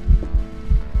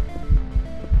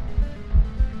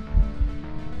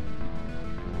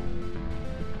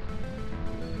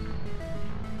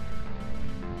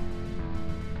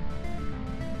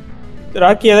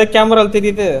ராக்கி ஏதோ கேமரால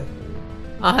தெரியுது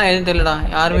எதுவும் தெரியலடா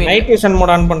யாருமே நைட் விஷன்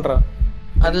மோட் ஆன் பண்றேன்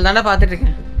அதுல தானே பாத்துட்டு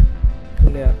இருக்கேன்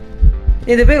இல்லையா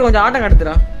இது பேர் கொஞ்சம் ஆட்டம்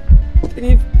கடத்துடா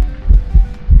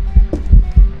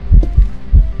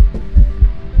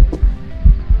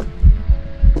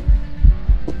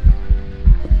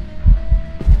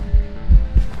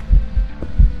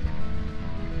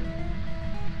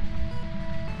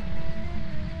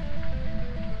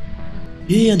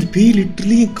ஏய் அந்த பேய்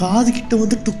லிட்டரலி காது கிட்ட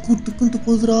வந்து டுக்கு டுக்குன்னு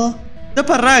போகுதுடா. இத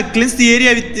பாருடா கிளின்ஸ் தி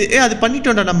ஏரியா வித் அது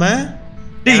பண்ணிட்டோம்டா நம்ம.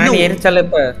 டேய் இன்னும் எரிச்சல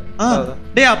இப்ப.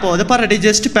 டேய் அப்போ அத பாருடா டேய்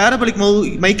ஜஸ்ட் பாராபோலிக்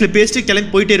மைக்ல பேஸ்ட் கிளம்பி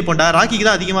போயிட்டே இருப்போம்டா. ராக்கிக்கு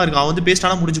தான் அதிகமா இருக்கும். அவன் வந்து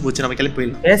பேஸ்டானா முடிஞ்சு போச்சு நம்ம கிளம்பி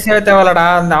போயிடலாம். பேசவே தேவலடா.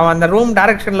 அந்த ரூம்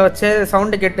டைரக்ஷன்ல வச்சு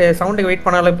சவுண்ட் கேட்டு சவுண்டுக்கு வெயிட்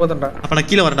பண்ணாலே போதும்டா. அப்ப நான்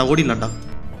கீழ வரேன்டா ஓடிடலாம்டா.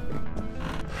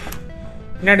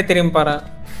 பின்னாடி திரும்பி பாரு.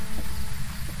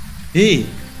 ஏய்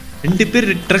ரெண்டு பேர்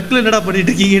ட்ரக்ல என்னடா பண்ணிட்டு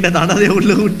இருக்கீங்க? நானாதே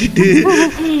உள்ள விட்டுட்டு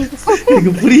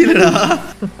எனக்கு புரியலடா.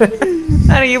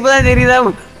 எனக்கு இப்பதான் தெரியுதா?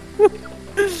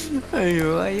 ஐயோ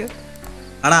ஐயோ.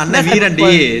 ஆனா அண்ணன் வீரண்டி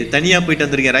தனியா போயிட்டு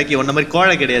வந்திருக்கேன். ராக்கி உன்ன மாதிரி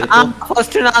கோழை கிடையாது.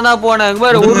 ஃபர்ஸ்ட் நான் தான் போனேன்.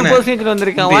 பாரு 1%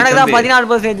 வந்திருக்கேன். உனக்கு தான்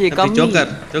 14% கம்மி.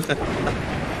 Joker joker.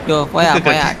 யோ போயா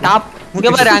போயா டாப்.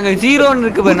 இங்க பாரு அங்க 0 ன்னு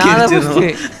இருக்கு பாரு. நான் தான்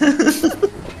ஃபர்ஸ்ட்.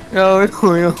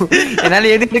 என்னால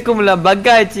எடுக்க முடியல பக்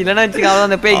ஆயிடுச்சு. இல்லன்னா வச்சுக்க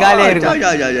அந்த பேய் காலியா இருக்கும்.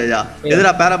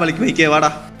 எதுடா பாராபோலிக் மைக்கே வாடா.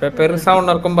 பெருசா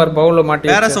ஒன்னு இருக்கும் பாரு பவுல்ல மாட்டி.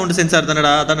 பேரா சவுண்ட் சென்சார்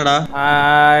தானடா தானடா.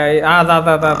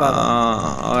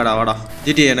 வாடா வாடா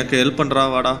ஜிடி எனக்கு ஹெல்ப் பண்றா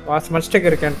வாடா. வாஸ் மிஸ்டேக்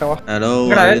இருக்கேன்டா வா. ஹலோ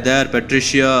தேர்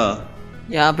பெட்ரிஷியா.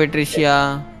 யா Patricia.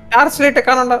 Torch light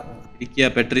காணோம்டா. IKEA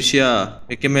Patricia.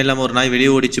 வெக்கமே இல்லாம ஒரு நாய்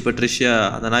வெளிய ஓடிச்சு பெட்ரிஷியா.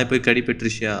 அந்த நாய் போய் கடி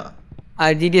பெட்ரிஷியா.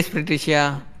 GDS Patricia.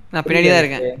 நான் பின்னாடி தான்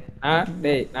இருக்கேன்.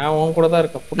 டேய் நான் உன் கூட தான்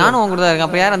இருக்கேன். நானும் உன் கூட தான் இருக்கேன்.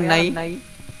 அப்ப யார் அந்த நாய்?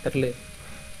 தெரியல.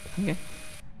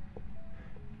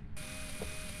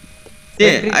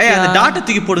 டேய் அந்த டாட்டா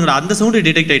தூக்கி போடுங்கடா. அந்த சவுண்ட்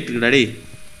டிடெக்ட் ஆயிட்டு இருக்குடா டேய்.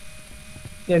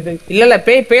 இல்ல இல்ல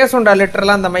பேய் பேசும்டா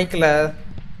லிட்டரலா அந்த மைக்ல.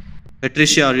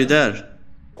 Patricia are you there?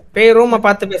 பேய் ரூம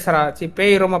பார்த்து பேசுறா.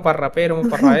 பேய் ரூம பாறா. பேய் ரூம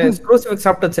பாறா. ஸ்க்ரூசிஃபிக்ஸ்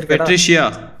சாப்பிட்டு வச்சிருக்கடா. பெட்ரிஷியா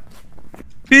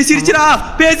பேசிருச்சுடா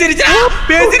பேசிருச்சுடா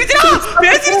பேசிருச்சுடா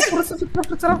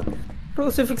பேசிருச்சுடா.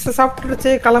 க்ரூசிஃபிக்ஸ்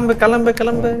சாப்பிட்டுருச்சு. கிளம்பு கிளம்பு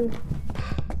கிளம்பு.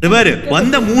 பாரு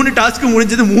வந்த 3 டாஸ்க்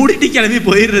முடிஞ்சது மூடிட்டு கிளம்பி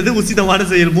போயிடுறது உசிதமான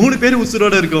செயல். 3 பேர்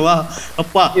உசுரோட இருக்கோவா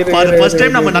அப்பா. ஃபர்ஸ்ட்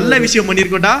டைம் நம்ம நல்ல விஷயம்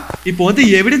பண்ணிருக்கோம்டா. இப்போ வந்து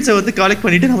எவிடன்ஸை வந்து கலெக்ட்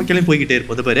பண்ணிட்டு நம்ம கிளம்பி போய்கிட்டே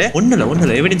இருப்போம். பாரு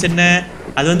ஒண்ணுல எவிடன்ஸ் என்ன?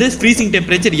 அது வந்து freezing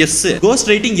temperature S,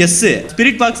 cost writing S,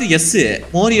 spirit box S,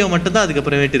 மோரியோ மட்டும் தான்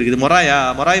அதுக்கப்புறமேட்டு இருக்குது.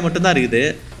 மொராய் மட்டும் தான் இருக்குது.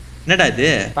 என்னடா இது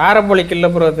பாராபோலிக் இல்ல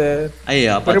ப்ரோ அது.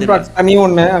 ஐயா ஸ்பிரிட் பாக்ஸ் தனி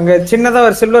ஒண்ணு. அங்க சின்னதா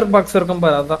ஒரு சில்வர் பாக்ஸ் இருக்கும்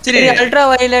பாரு அதான். சரி அல்ட்ரா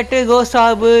வயலட் கோஸ்ட்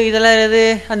ஆப் இதெல்லாம் எது?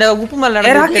 அந்த உப்பு மேல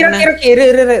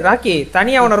ராக்கி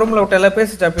தனியா அவன ரூம்ல விட்டு எல்லாம்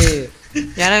பேசிட்டா போய்.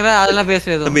 எனக்கு அதெல்லாம்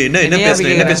பேசுறது என்ன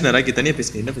பேசுற ராக்கி? தனியா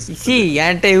பேசுறேன். என்ன பேசுற? சி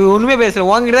என்கிட்ட ஒண்ணுமே பேசுறேன்.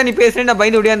 உங்ககிட்ட தான் நீ பேசுறேன். நான்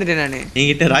பயந்து ஓடியாந்துட்டேன் நானு.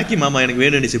 நீங்கிட்ட ராக்கி மாமா எனக்கு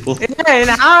வேணும்னுச்சு போ.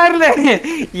 நான் வரல.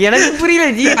 எனக்கு புரியல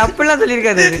ஜி. அப்பெல்லாம்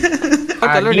சொல்லிருக்காது.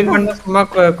 சும்மா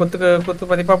குத்து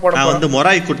பதிப்பா போட. நான் வந்து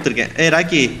மொராய் கொடுத்திருக்கேன். ஏய்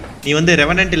ராக்கி நீ வந்து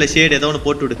ரெவனன்ட் இல்ல ஷேட் ஏதோ ஒன்னு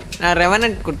போட்டு விடு. நான்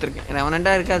ரெவனன்ட் கொடுத்திருக்கேன்.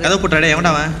 ரெவனன்ட்டா இருக்காது. கதவு போட்டுறடா.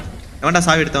 எவன்டா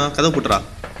சாவி எடுத்தவன்? கதவு போட்டுறா.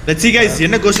 லெட்ஸ் see guys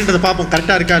என்ன क्वेश्चनன்றத பாப்போம்.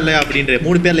 கரெக்ட்டா இருக்கா இல்லையா அப்படின்ற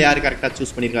 3 பேர்ல யார் கரெக்ட்டா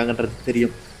சூஸ் பண்ணிருக்காங்கன்றது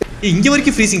தெரியும். இங்க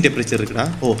வரைக்கும் ஃப்ரீசிங் டெம்பரேச்சர் இருக்குடா.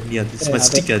 ஓ நீ அது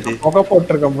ஸ்பெசிஃபிக் அது புகை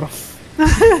போட்டுருக்கேன் ப்ரோ.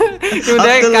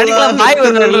 இது கடிக்கலாம் பாய்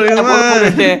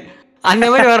வந்து அந்த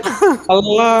மாதிரி வரும்.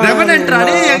 ரெவனன்ட்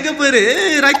அடே எங்க பாரு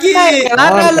ராக்கி.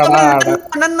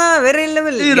 அண்ணா வேற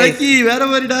லெவல். ராக்கி வேற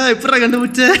மாதிரிடா. எப்பறா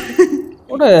கண்டுபிடிச்ச?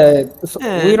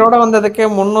 உயிரோட வந்ததுக்கே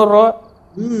 300 ரூபாய்.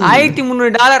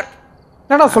 $1300.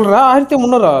 என்னடா சொல்ற?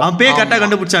 1300. அவன் பேய் கரெக்ட்டா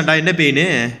கண்டுபிடிச்சான்டா. என்ன பேய்னு?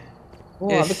 ஓ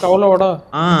அது கவலோட.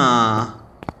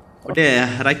 ஓடே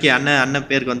ராக்கி அண்ணன்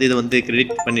பேருக்கு வந்து இது வந்து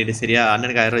கிரெடிட் பண்ணிடு சரியா?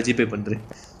 அண்ணனுக்கு 1000 ரூபாய் ஜிபே பண்றேன்.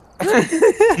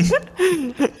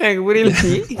 எனக்கு புரியல.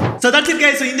 So that's it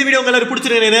guys. இந்த வீடியோ உங்களுக்கு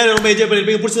பிடிச்சிருந்தா ரொம்ப என்ஜாய்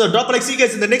பண்ணிருப்பீங்க. பிடிச்சதா டிராப் லைக். see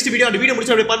guys இந்த நெக்ஸ்ட் வீடியோ அந்த வீடியோ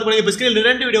முடிச்சு அப்படியே பார்த்து போங்க. இப்போ ஸ்கிரீன்ல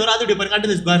 2 வீடியோ வர. அது வீடியோ பாருங்க.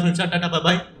 Continuous bye friends. Tata bye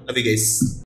by. Love you guys.